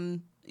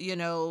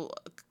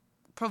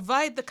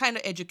 provide the kind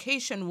of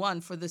education, one,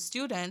 for the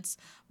students,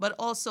 but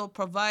also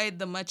provide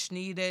the much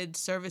needed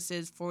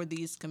services for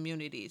these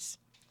communities.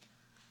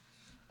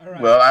 All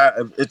right.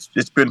 Well,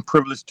 it's been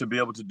privileged to be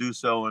able to do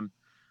so, and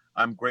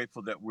I'm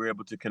grateful that we're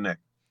able to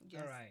connect.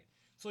 Yes. All right.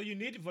 So you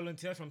need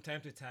volunteers from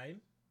time to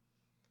time.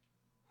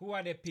 Who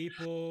are the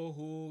people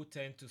who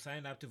tend to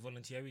sign up to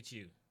volunteer with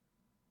you?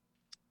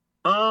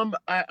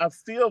 I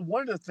feel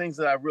one of the things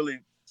that I really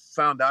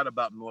found out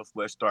about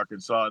Northwest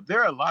Arkansas,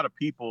 there are a lot of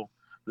people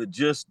that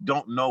just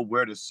don't know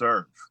where to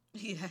serve.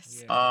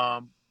 Yes.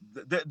 Yeah.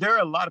 There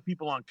are a lot of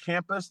people on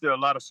campus. There are a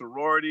lot of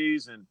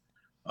sororities and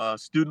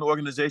student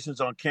organizations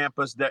on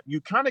campus that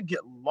you kind of get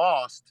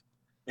lost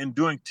in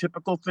doing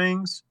typical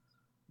things,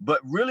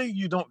 but really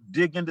you don't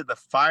dig into the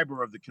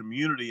fiber of the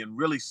community and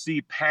really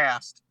see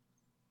past,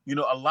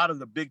 a lot of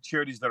the big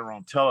charities that are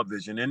on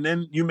television. And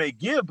then you may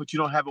give, but you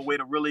don't have a way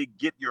to really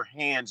get your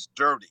hands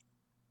dirty.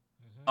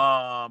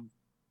 Mm-hmm.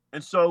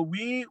 And so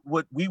we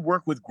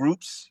work with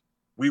groups,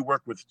 we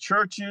work with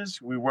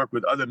churches, we work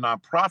with other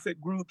nonprofit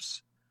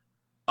groups,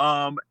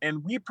 and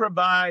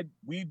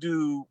we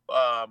do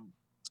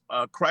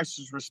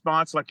crisis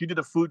response. Like you did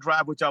a food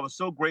drive, which I was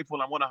so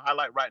grateful. I want to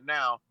highlight right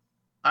now.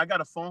 I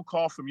got a phone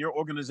call from your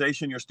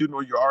organization, your student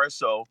or your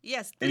RSO.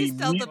 Yes, and please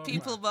tell the immediately-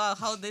 people about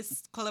how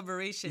this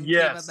collaboration came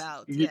Yes,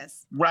 about. you-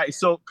 Yes. Right.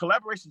 So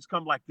collaborations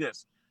come like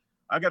this.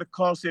 I got a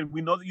call saying,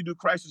 we know that you do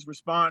crisis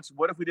response.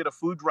 What if we did a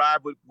food drive?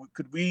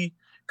 Could we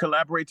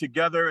collaborate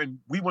together? And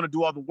we want to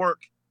do all the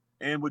work.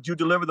 And would you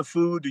deliver the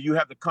food? Do you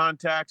have the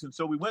contacts? And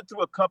so we went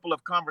through a couple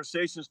of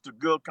conversations to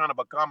build kind of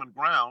a common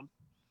ground.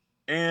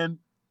 And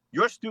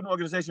your student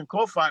organization,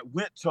 CoFi,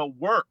 went to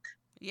work.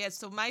 Yes,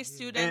 so my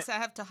students, I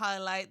have to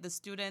highlight the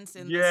students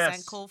in Yes.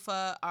 the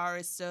Sankofa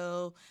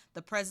RSO,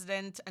 the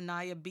president,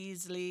 Anaya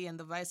Beasley, and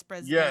the vice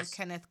president, Yes.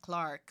 Kenneth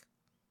Clark.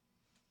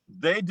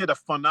 They did a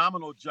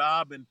phenomenal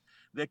job, and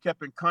they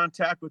kept in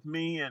contact with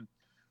me. And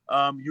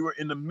you were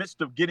in the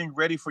midst of getting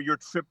ready for your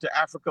trip to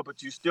Africa,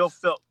 but you still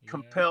felt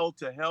compelled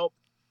to help.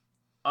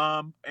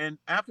 And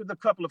after the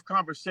couple of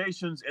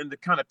conversations and the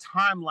kind of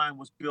timeline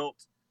was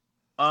built,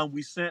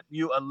 we sent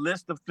you a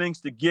list of things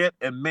to get.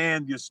 And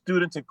man, your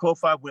students in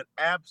CoFi went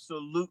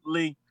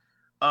absolutely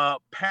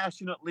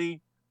passionately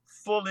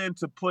full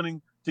into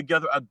putting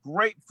together a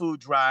great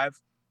food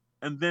drive.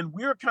 And then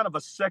we're kind of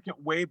a second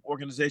wave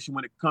organization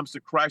when it comes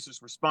to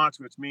crisis response,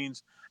 which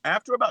means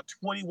after about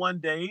 21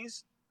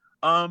 days,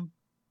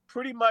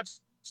 pretty much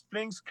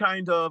things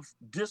kind of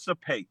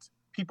dissipate.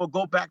 People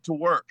go back to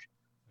work.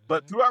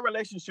 But through our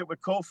relationship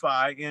with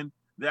CoFi and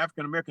the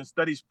African American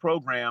Studies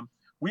program,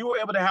 we were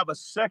able to have a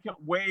second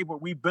wave where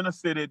we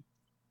benefited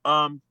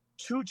 2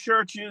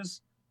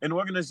 churches and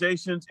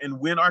organizations in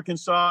Wynne,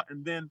 Arkansas,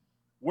 and then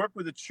worked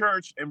with the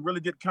church and really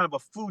did kind of a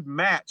food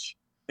match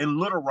in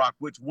Little Rock,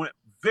 which went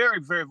very,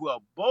 very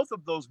well. Both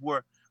of those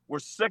were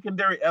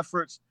secondary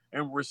efforts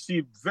and were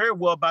received very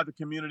well by the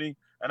community.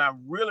 And I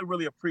really,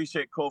 really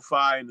appreciate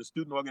CoFi and the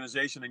student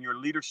organization and your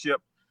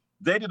leadership.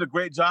 They did a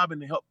great job and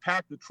they helped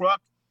pack the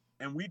truck,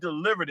 and we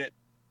delivered it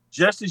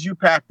just as you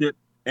packed it,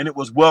 and it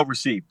was well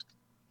received.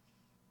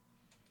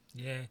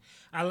 Yeah,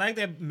 I like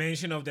the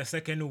mention of the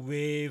second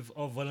wave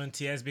of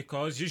volunteers,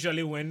 because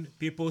usually when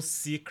people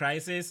see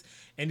crisis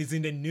and it's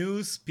in the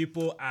news,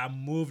 people are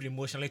moved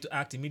emotionally to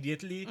act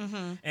immediately.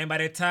 Mm-hmm. And by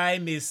the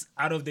time it's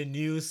out of the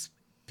news,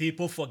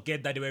 people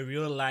forget that they were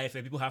real life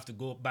and people have to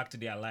go back to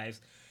their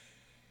lives.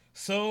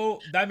 So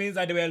that means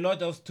that there were a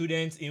lot of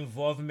students'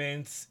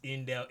 involvement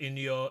in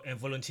your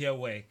volunteer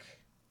work.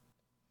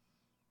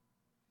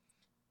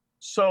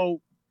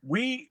 So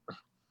we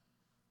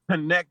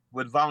connect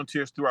with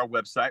volunteers through our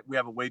website. We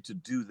have a way to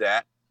do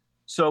that.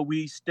 So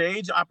we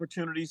stage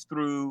opportunities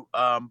through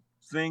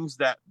things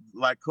that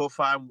like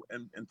CoFi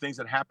and things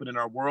that happen in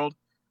our world.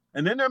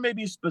 And then there may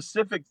be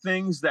specific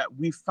things that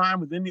we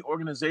find within the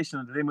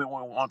organization that they may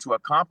want to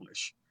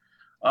accomplish.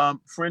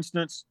 For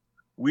instance,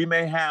 we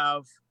may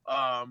have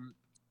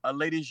a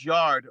lady's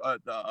yard,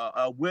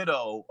 a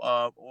widow,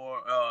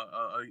 or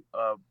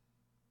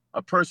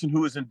a person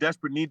who is in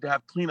desperate need to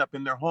have cleanup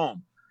in their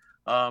home.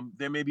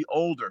 They may be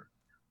older.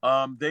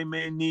 They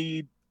may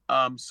need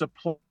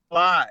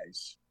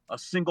supplies, a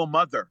single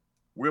mother.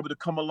 We're able to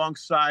come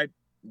alongside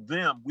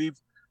them. We've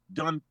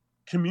done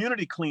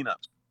community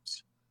cleanups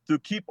to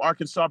keep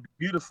Arkansas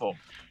beautiful.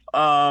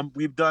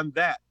 We've done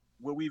that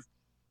where we've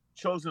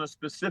chosen a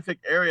specific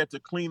area to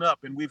clean up,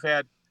 and we've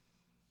had,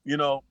 you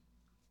know,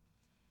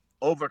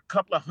 over a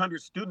couple of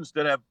hundred students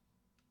that have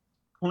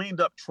cleaned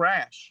up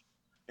trash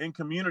in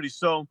communities.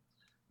 So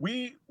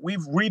we've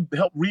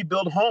helped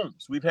rebuild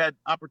homes. We've had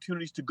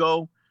opportunities to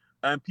go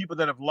and people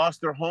that have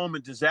lost their home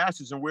in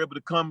disasters, and we're able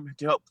to come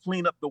to help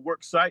clean up the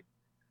work site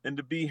and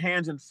to be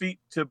hands and feet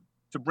to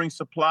bring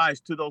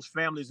supplies to those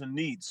families in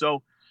need.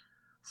 So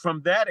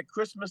from that at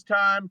Christmas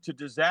time to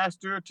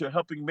disaster to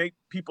helping make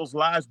people's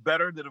lives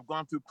better that have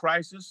gone through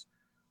crisis,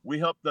 we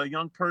helped a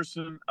young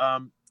person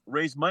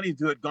raise money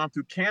who had gone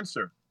through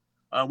cancer.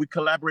 We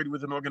collaborated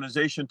with an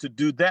organization to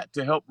do that,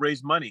 to help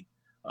raise money.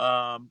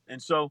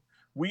 And so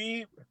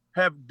we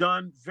have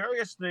done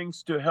various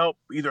things to help,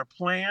 either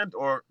planned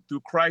or through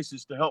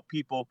crisis, to help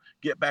people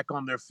get back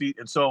on their feet.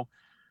 And so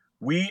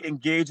we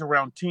engage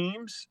around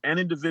teams and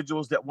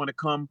individuals that want to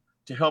come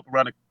to help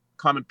around a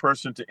common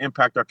person to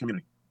impact our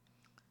community.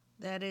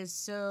 That is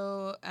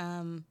so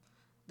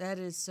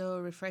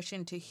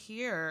refreshing to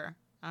hear.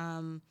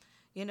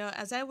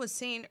 As I was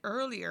saying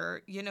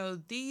earlier,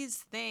 these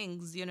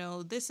things,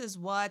 this is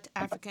what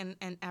African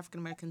and African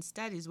American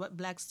studies, what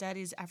Black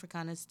studies,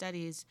 Africana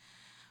studies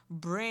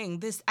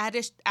bring, this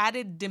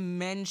added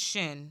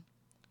dimension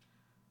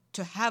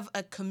to have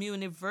a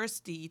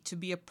CommUniversity, to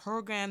be a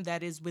program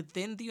that is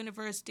within the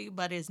university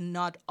but is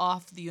not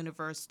off the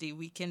university.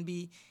 We can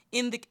be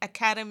in the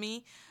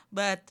academy,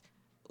 but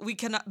we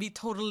cannot be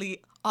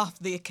totally off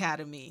the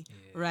academy,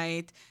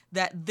 right?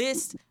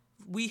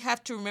 We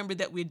have to remember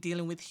that we're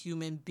dealing with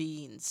human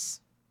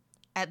beings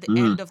at the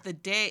end of the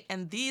day.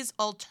 And these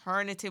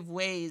alternative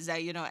ways,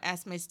 I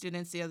asked my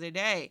students the other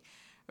day,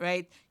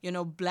 right?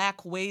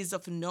 Black ways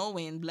of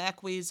knowing,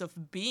 Black ways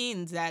of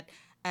being, that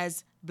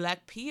as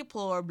Black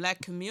people or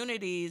Black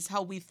communities,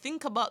 how we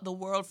think about the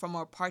world from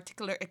our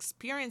particular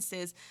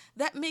experiences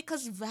that make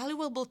us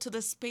valuable to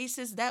the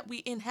spaces that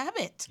we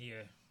inhabit.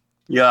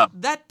 Yeah.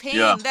 That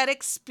pain, that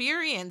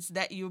experience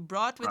that you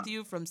brought with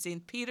you from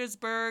St.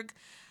 Petersburg,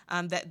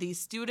 that these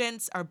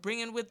students are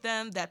bringing with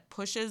them, that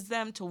pushes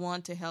them to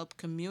want to help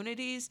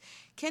communities.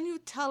 Can you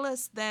tell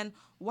us then,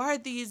 why are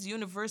these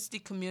university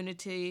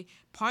community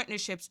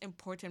partnerships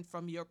important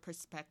from your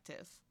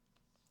perspective?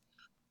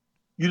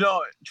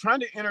 Trying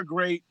to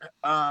integrate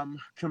the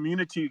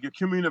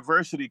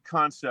CommUniversity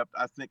concept,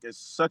 I think, is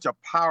such a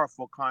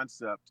powerful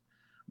concept,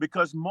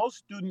 because most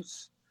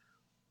students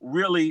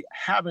really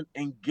haven't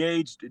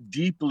engaged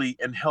deeply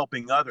in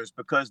helping others,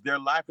 because their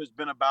life has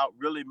been about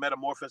really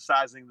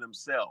metamorphosizing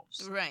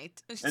themselves.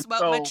 Right. It's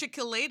about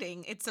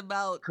matriculating. It's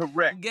about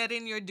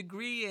getting your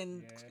degree,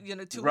 and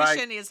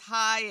tuition is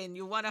high, and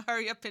you want to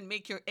hurry up and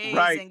make your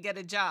A's and get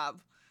a job.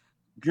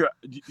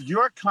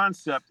 Your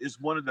concept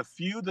is one of the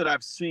few that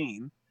I've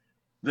seen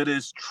that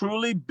is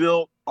truly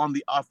built on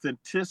the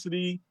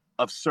authenticity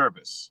of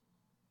service.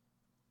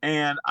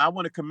 And I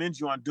want to commend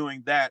you on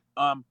doing that.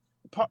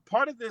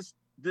 Part of this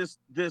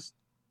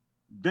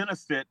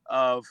benefit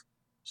of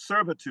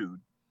servitude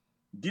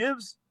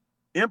gives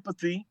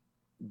empathy,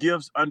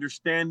 gives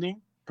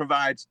understanding,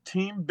 provides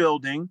team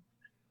building,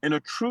 and a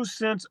true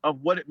sense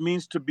of what it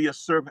means to be a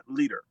servant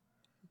leader.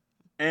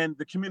 And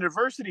the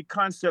CommUniversity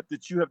concept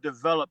that you have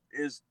developed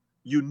is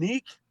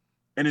unique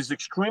and is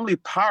extremely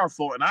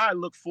powerful. And I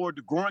look forward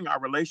to growing our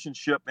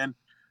relationship. And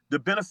the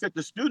benefit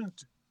to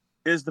students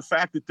is the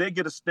fact that they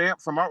get a stamp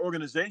from our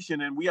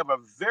organization, and we have a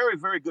very,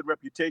 very good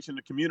reputation in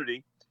the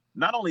community.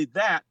 Not only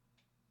that,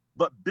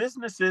 but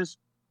businesses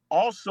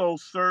also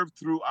serve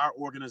through our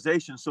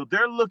organization. So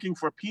they're looking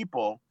for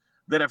people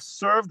that have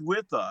served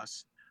with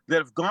us, that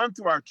have gone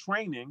through our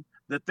training,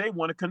 that they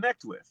want to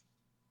connect with.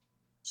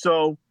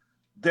 So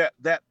that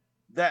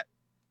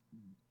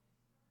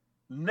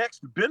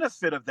next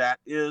benefit of that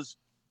is,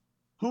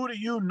 who do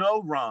you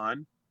know,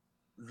 Ron,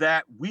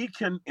 that we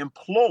can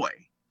employ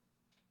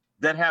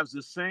that has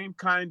the same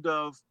kind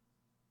of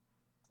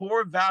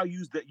core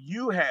values that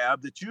you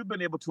have, that you've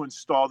been able to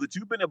install, that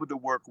you've been able to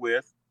work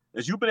with,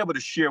 as you've been able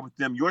to share with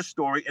them your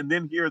story and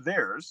then hear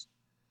theirs?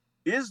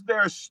 Is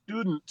there a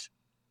student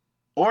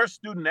or a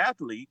student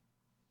athlete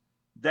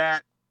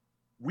that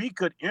we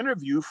could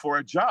interview for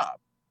a job?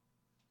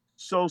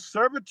 So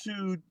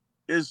servitude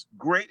is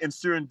great and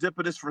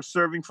serendipitous for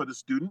serving for the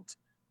student,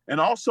 and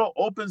also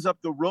opens up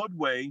the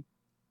roadway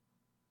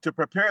to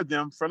prepare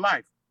them for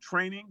life.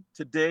 Training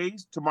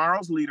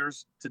tomorrow's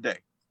leaders today.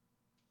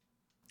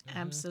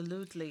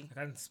 Absolutely.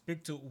 I can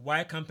speak to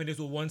why companies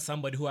will want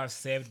somebody who has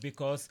served,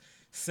 because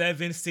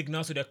serving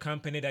signals to the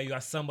company that you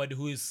are somebody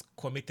who is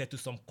committed to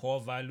some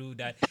core value,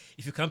 that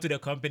if you come to the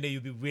company,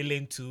 you'll be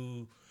willing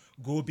to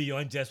go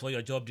beyond just what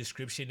your job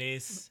description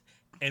is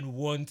and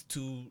want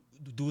to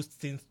do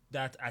things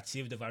that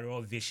achieve the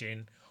overall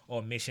vision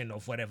or mission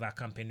of whatever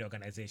company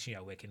organization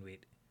you're working with.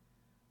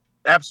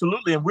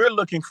 Absolutely. And we're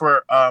looking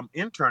for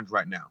interns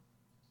right now.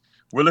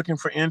 We're looking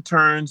for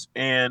interns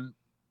in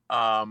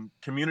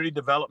community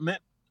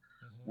development.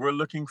 We're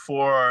looking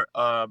for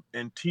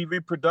in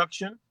TV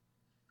production.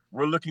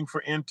 We're looking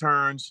for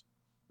interns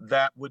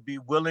that would be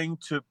willing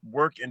to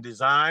work in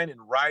design and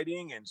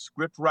writing and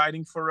script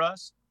writing for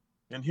us.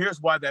 And here's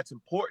why that's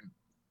important.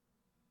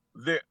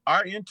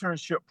 Our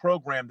internship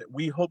program that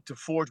we hope to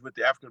forge with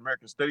the African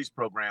American Studies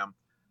program,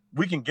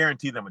 we can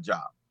guarantee them a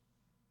job,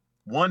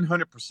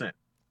 100%.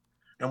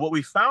 And what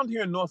we found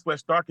here in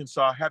Northwest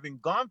Arkansas, having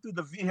gone through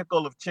the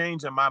vehicle of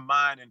change in my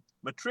mind and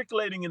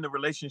matriculating in the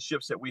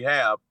relationships that we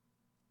have,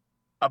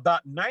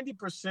 about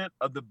 90%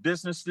 of the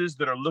businesses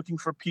that are looking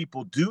for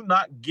people do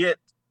not get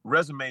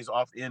resumes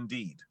off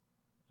Indeed.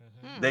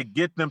 Mm-hmm. They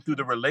get them through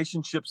the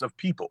relationships of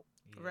people.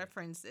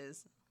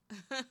 References.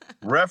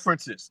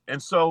 References.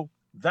 And so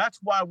that's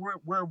why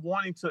we're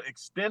wanting to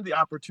extend the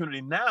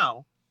opportunity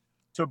now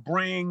to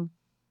bring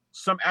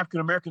some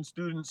African-American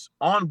students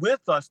on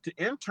with us to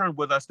intern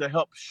with us to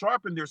help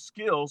sharpen their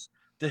skills,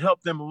 to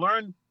help them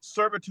learn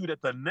servitude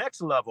at the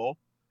next level,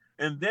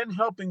 and then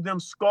helping them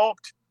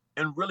sculpt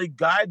and really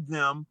guide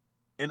them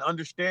in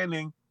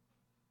understanding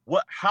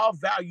how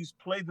values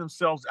play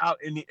themselves out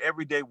in the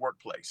everyday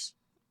workplace.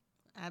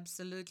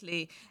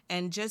 Absolutely.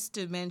 And just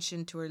to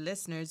mention to our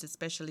listeners,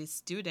 especially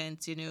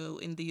students,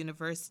 in the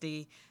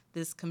university,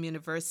 this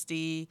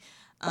CommUniversity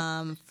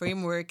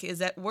framework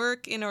is at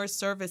work in our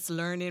service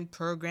learning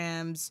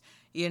programs,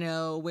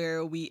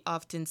 where we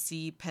often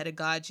see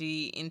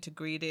pedagogy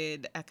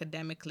integrated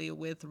academically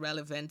with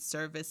relevant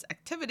service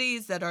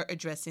activities that are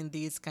addressing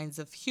these kinds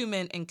of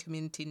human and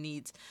community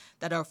needs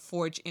that are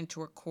forged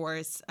into a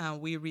course.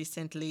 We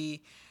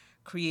recently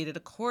created a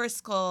course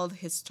called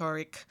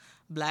Historic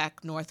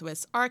Black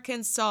Northwest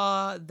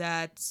Arkansas.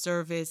 That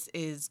service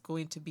is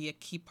going to be a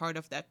key part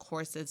of that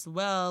course as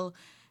well.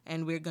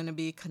 And we're going to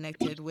be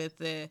connected with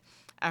the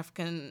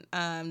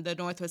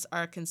Northwest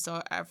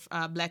Arkansas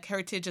Black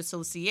Heritage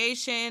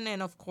Association,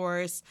 and of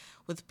course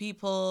with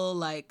people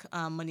like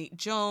Monique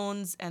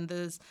Jones and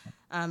the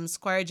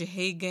Squire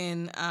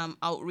Jehagan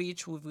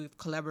outreach we've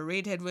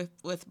collaborated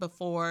with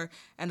before,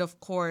 and of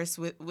course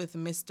with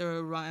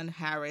Mr. Ron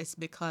Harris,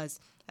 because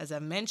as I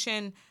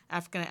mentioned,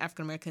 African and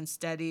African American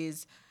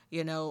Studies,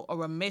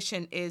 our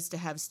mission is to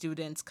have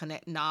students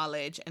connect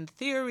knowledge and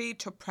theory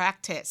to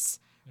practice,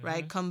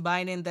 right?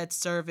 Combining that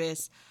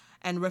service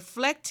and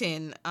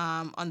reflecting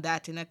on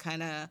that in a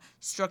kind of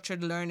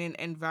structured learning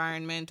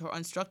environment or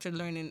unstructured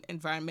learning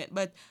environment,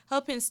 but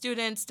helping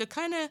students to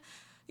kind of,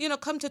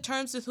 come to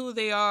terms with who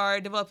they are,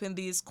 developing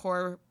these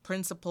core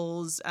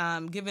principles,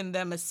 giving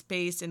them a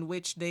space in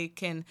which they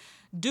can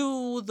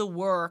do the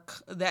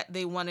work that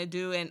they want to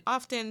do. And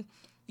often,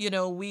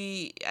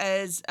 we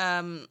as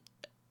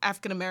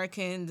African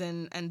Americans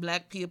and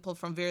Black people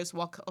from various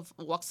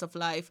walks of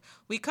life,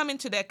 we come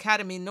into the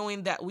academy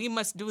knowing that we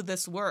must do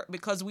this work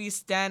because we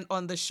stand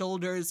on the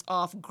shoulders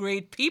of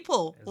great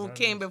people who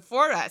came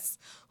before us,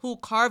 who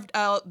carved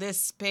out this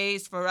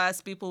space for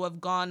us, people who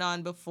have gone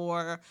on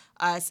before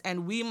us,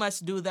 and we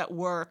must do that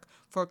work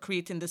for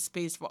creating the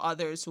space for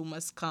others who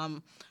must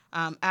come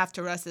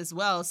after us as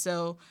well.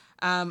 So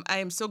I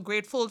am so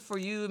grateful for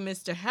you,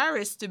 Mr.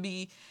 Harris, to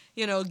be,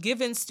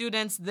 giving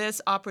students this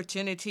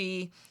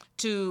opportunity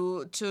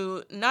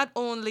to not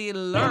only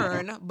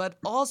learn, but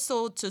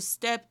also to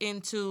step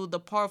into the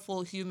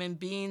powerful human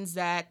beings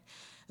that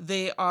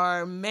they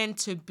are meant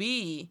to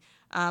be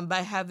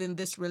by having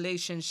this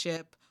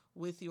relationship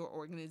with your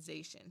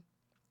organization.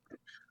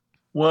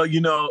 Well,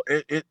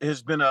 it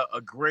has been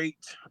a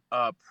great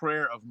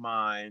prayer of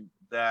mine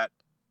that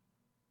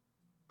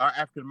our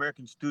African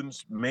American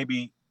students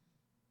maybe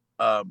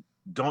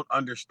don't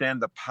understand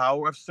the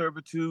power of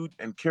servitude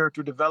and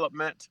character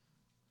development,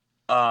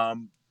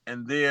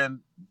 and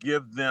then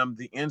give them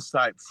the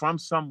insight from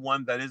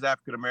someone that is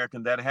African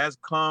American, that has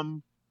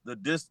come the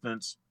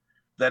distance,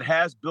 that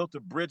has built a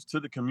bridge to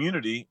the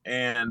community.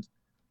 And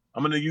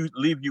I'm going to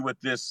leave you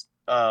with this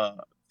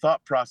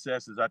thought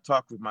process as I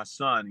talked with my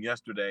son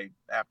yesterday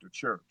after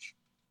church.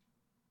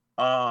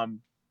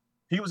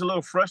 He was a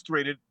little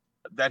frustrated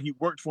that he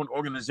worked for an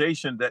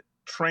organization that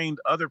trained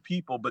other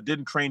people but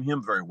didn't train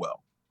him very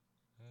well.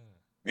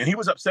 And he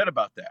was upset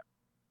about that.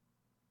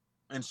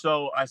 And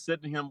so I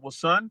said to him, well,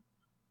 son,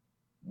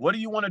 what do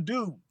you want to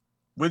do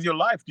with your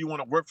life? Do you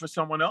want to work for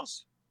someone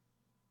else?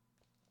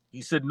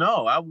 He said,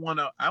 no, I want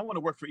to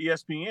work for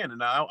ESPN,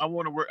 and I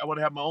want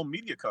to have my own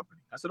media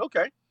company. I said,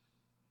 okay.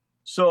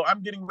 So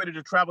I'm getting ready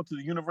to travel to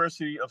the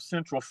University of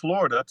Central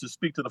Florida to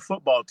speak to the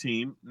football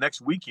team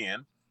next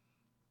weekend.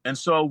 And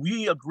so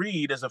we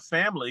agreed as a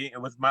family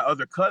and with my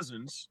other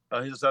cousins,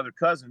 his other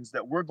cousins,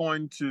 that we're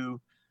going to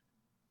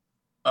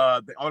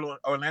the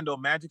Orlando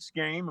Magic's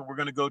game, and we're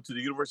going to go to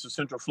the University of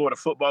Central Florida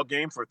football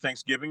game for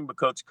Thanksgiving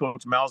because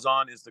Coach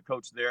Malzahn is the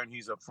coach there, and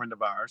he's a friend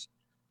of ours.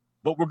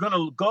 But we're going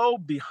to go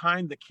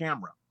behind the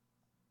camera.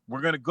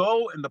 We're going to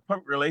go in the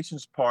public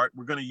relations part.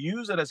 We're going to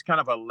use it as kind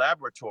of a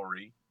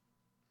laboratory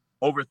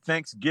over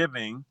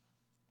Thanksgiving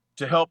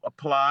to help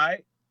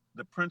apply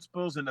the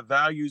principles and the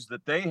values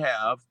that they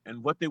have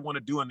and what they want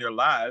to do in their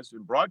lives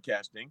in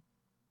broadcasting.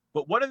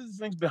 But what are the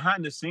things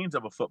behind the scenes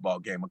of a football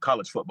game, a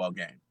college football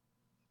game?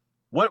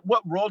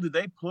 What role do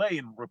they play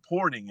in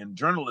reporting and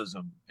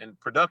journalism and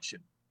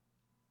production?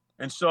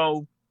 And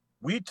so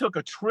we took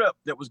a trip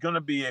that was going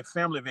to be a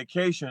family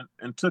vacation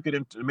and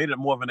made it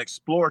more of an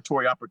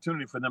exploratory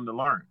opportunity for them to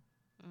learn.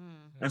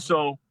 Mm. And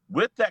so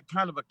with that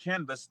kind of a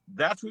canvas,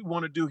 that's what we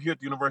want to do here at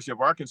the University of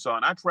Arkansas.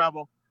 And I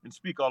travel and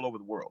speak all over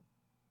the world.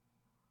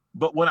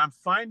 But what I'm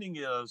finding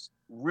is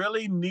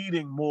really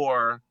needing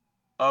more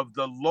of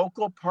the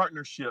local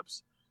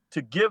partnerships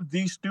to give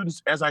these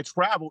students, as I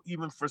travel,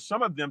 even for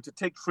some of them to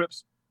take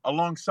trips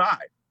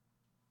alongside,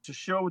 to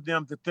show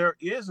them that there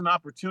is an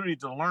opportunity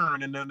to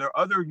learn. And then there are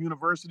other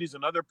universities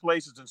and other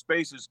places and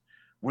spaces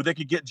where they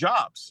could get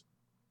jobs.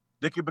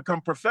 They could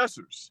become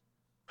professors,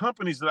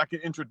 companies that I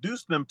could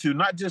introduce them to,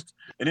 not just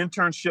an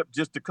internship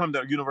just to come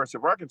to the University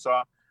of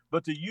Arkansas,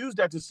 but to use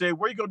that to say,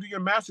 where are you going to do your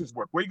master's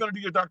work? Where are you going to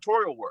do your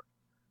doctoral work?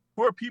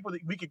 Who are people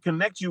that we can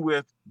connect you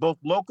with both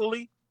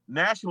locally,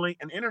 nationally,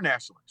 and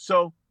internationally?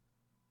 So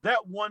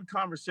that one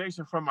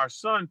conversation from our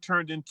son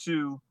turned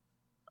into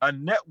a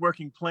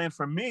networking plan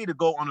for me to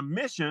go on a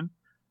mission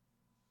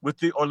with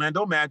the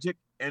Orlando Magic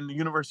and the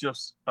University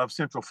of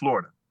Central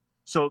Florida.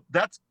 So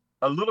that's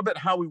a little bit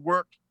how we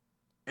work.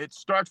 It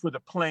starts with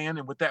a plan,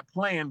 and with that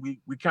plan,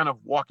 we kind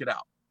of walk it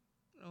out.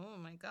 Oh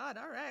my God!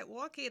 All right,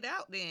 walk it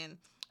out then.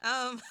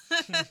 I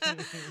I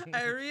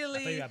thought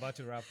really. you were about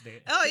to wrap there.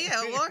 Oh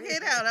yeah, walk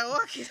it out. I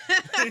walk it.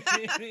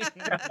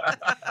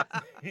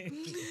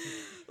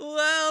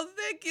 Well,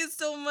 thank you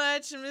so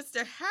much,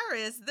 Mr.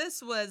 Harris.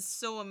 This was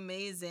so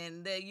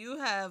amazing that you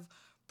have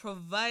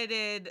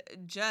provided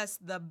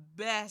just the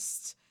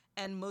best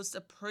and most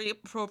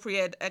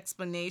appropriate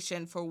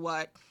explanation for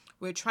what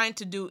we're trying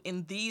to do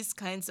in these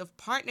kinds of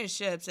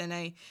partnerships. And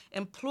I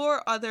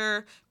implore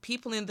other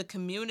people in the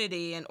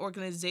community and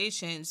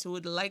organizations who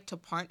would like to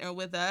partner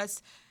with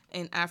us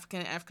in African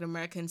and African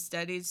American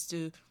studies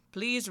to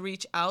please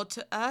reach out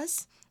to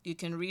us. You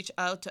can reach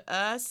out to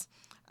us.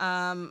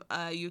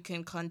 You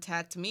can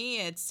contact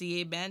me at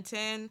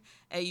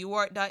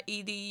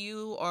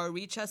cabanton@uark.edu or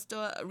reach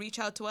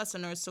out to us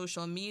on our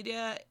social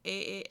media,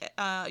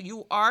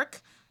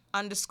 uark_AAST.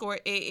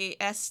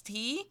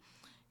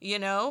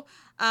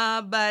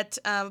 But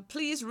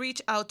please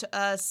reach out to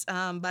us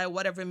by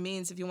whatever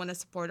means if you want to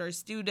support our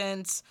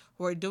students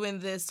who are doing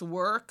this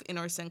work in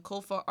our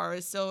Sankofa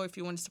RSO, if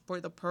you want to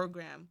support the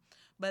program.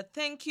 But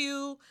thank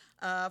you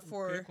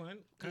for... Quick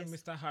one. Can Yes.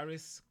 Mr.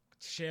 Harris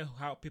share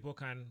how people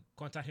can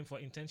contact him for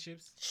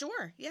internships?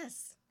 Sure,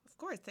 yes, of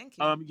course, thank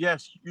you.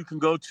 Yes, you can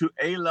go to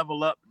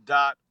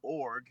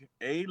alevelup.org,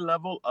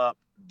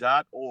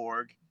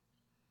 alevelup.org,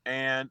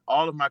 and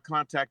all of my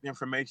contact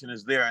information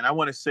is there. And I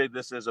want to say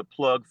this as a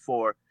plug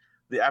for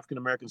the African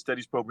American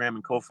Studies Program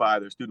in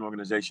COFI, their student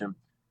organization.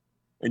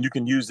 And you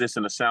can use this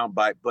in a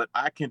soundbite, but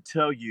I can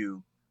tell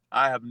you,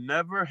 I have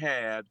never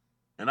had,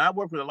 and I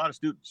work with a lot of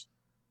students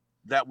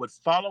that would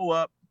follow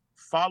up,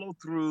 follow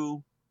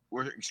through,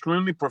 were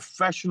extremely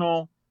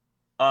professional.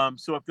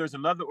 So if there's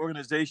another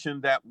organization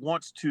that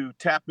wants to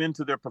tap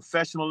into their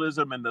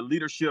professionalism and the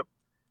leadership,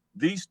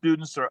 these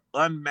students are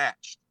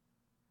unmatched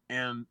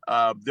in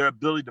their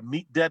ability to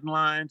meet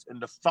deadlines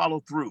and to follow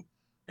through.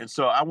 And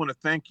so I want to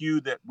thank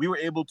you that we were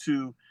able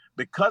to,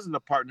 because of the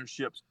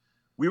partnerships,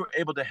 we were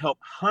able to help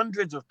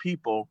hundreds of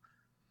people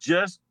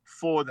just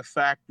for the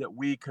fact that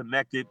we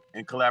connected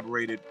and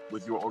collaborated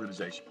with your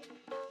organization.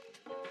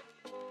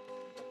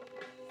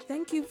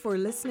 Thank you for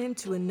listening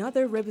to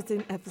another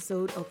riveting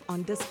episode of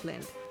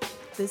Undisciplined.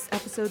 This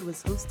episode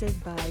was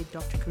hosted by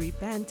Dr. Kari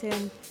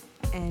Banton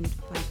and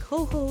my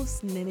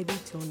co-host Nenebi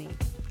Tony.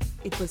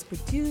 It was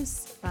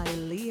produced by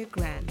Leah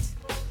Grant.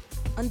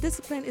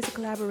 Undisciplined is a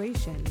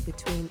collaboration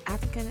between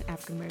African and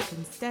African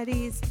American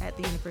Studies at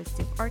the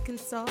University of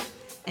Arkansas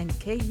and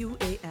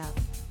KUAF.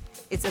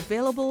 It's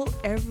available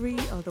every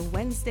other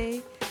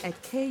Wednesday at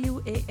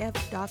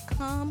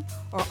kuaf.com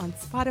or on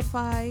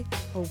Spotify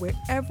or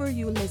wherever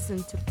you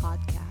listen to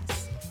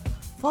podcasts.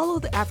 Follow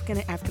the African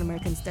and African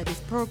American Studies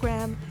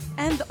program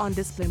and the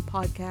Undisciplined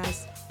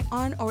podcast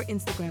on our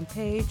Instagram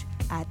page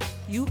at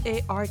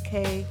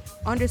UARK_AAST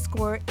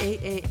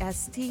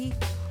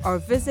or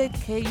visit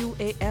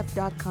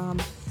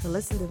kuaf.com to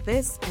listen to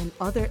this and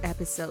other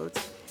episodes.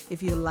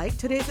 If you liked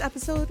today's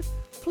episode,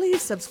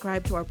 please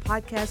subscribe to our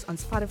podcast on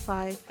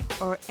Spotify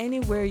or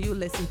anywhere you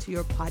listen to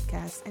your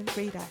podcast and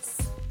rate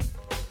us.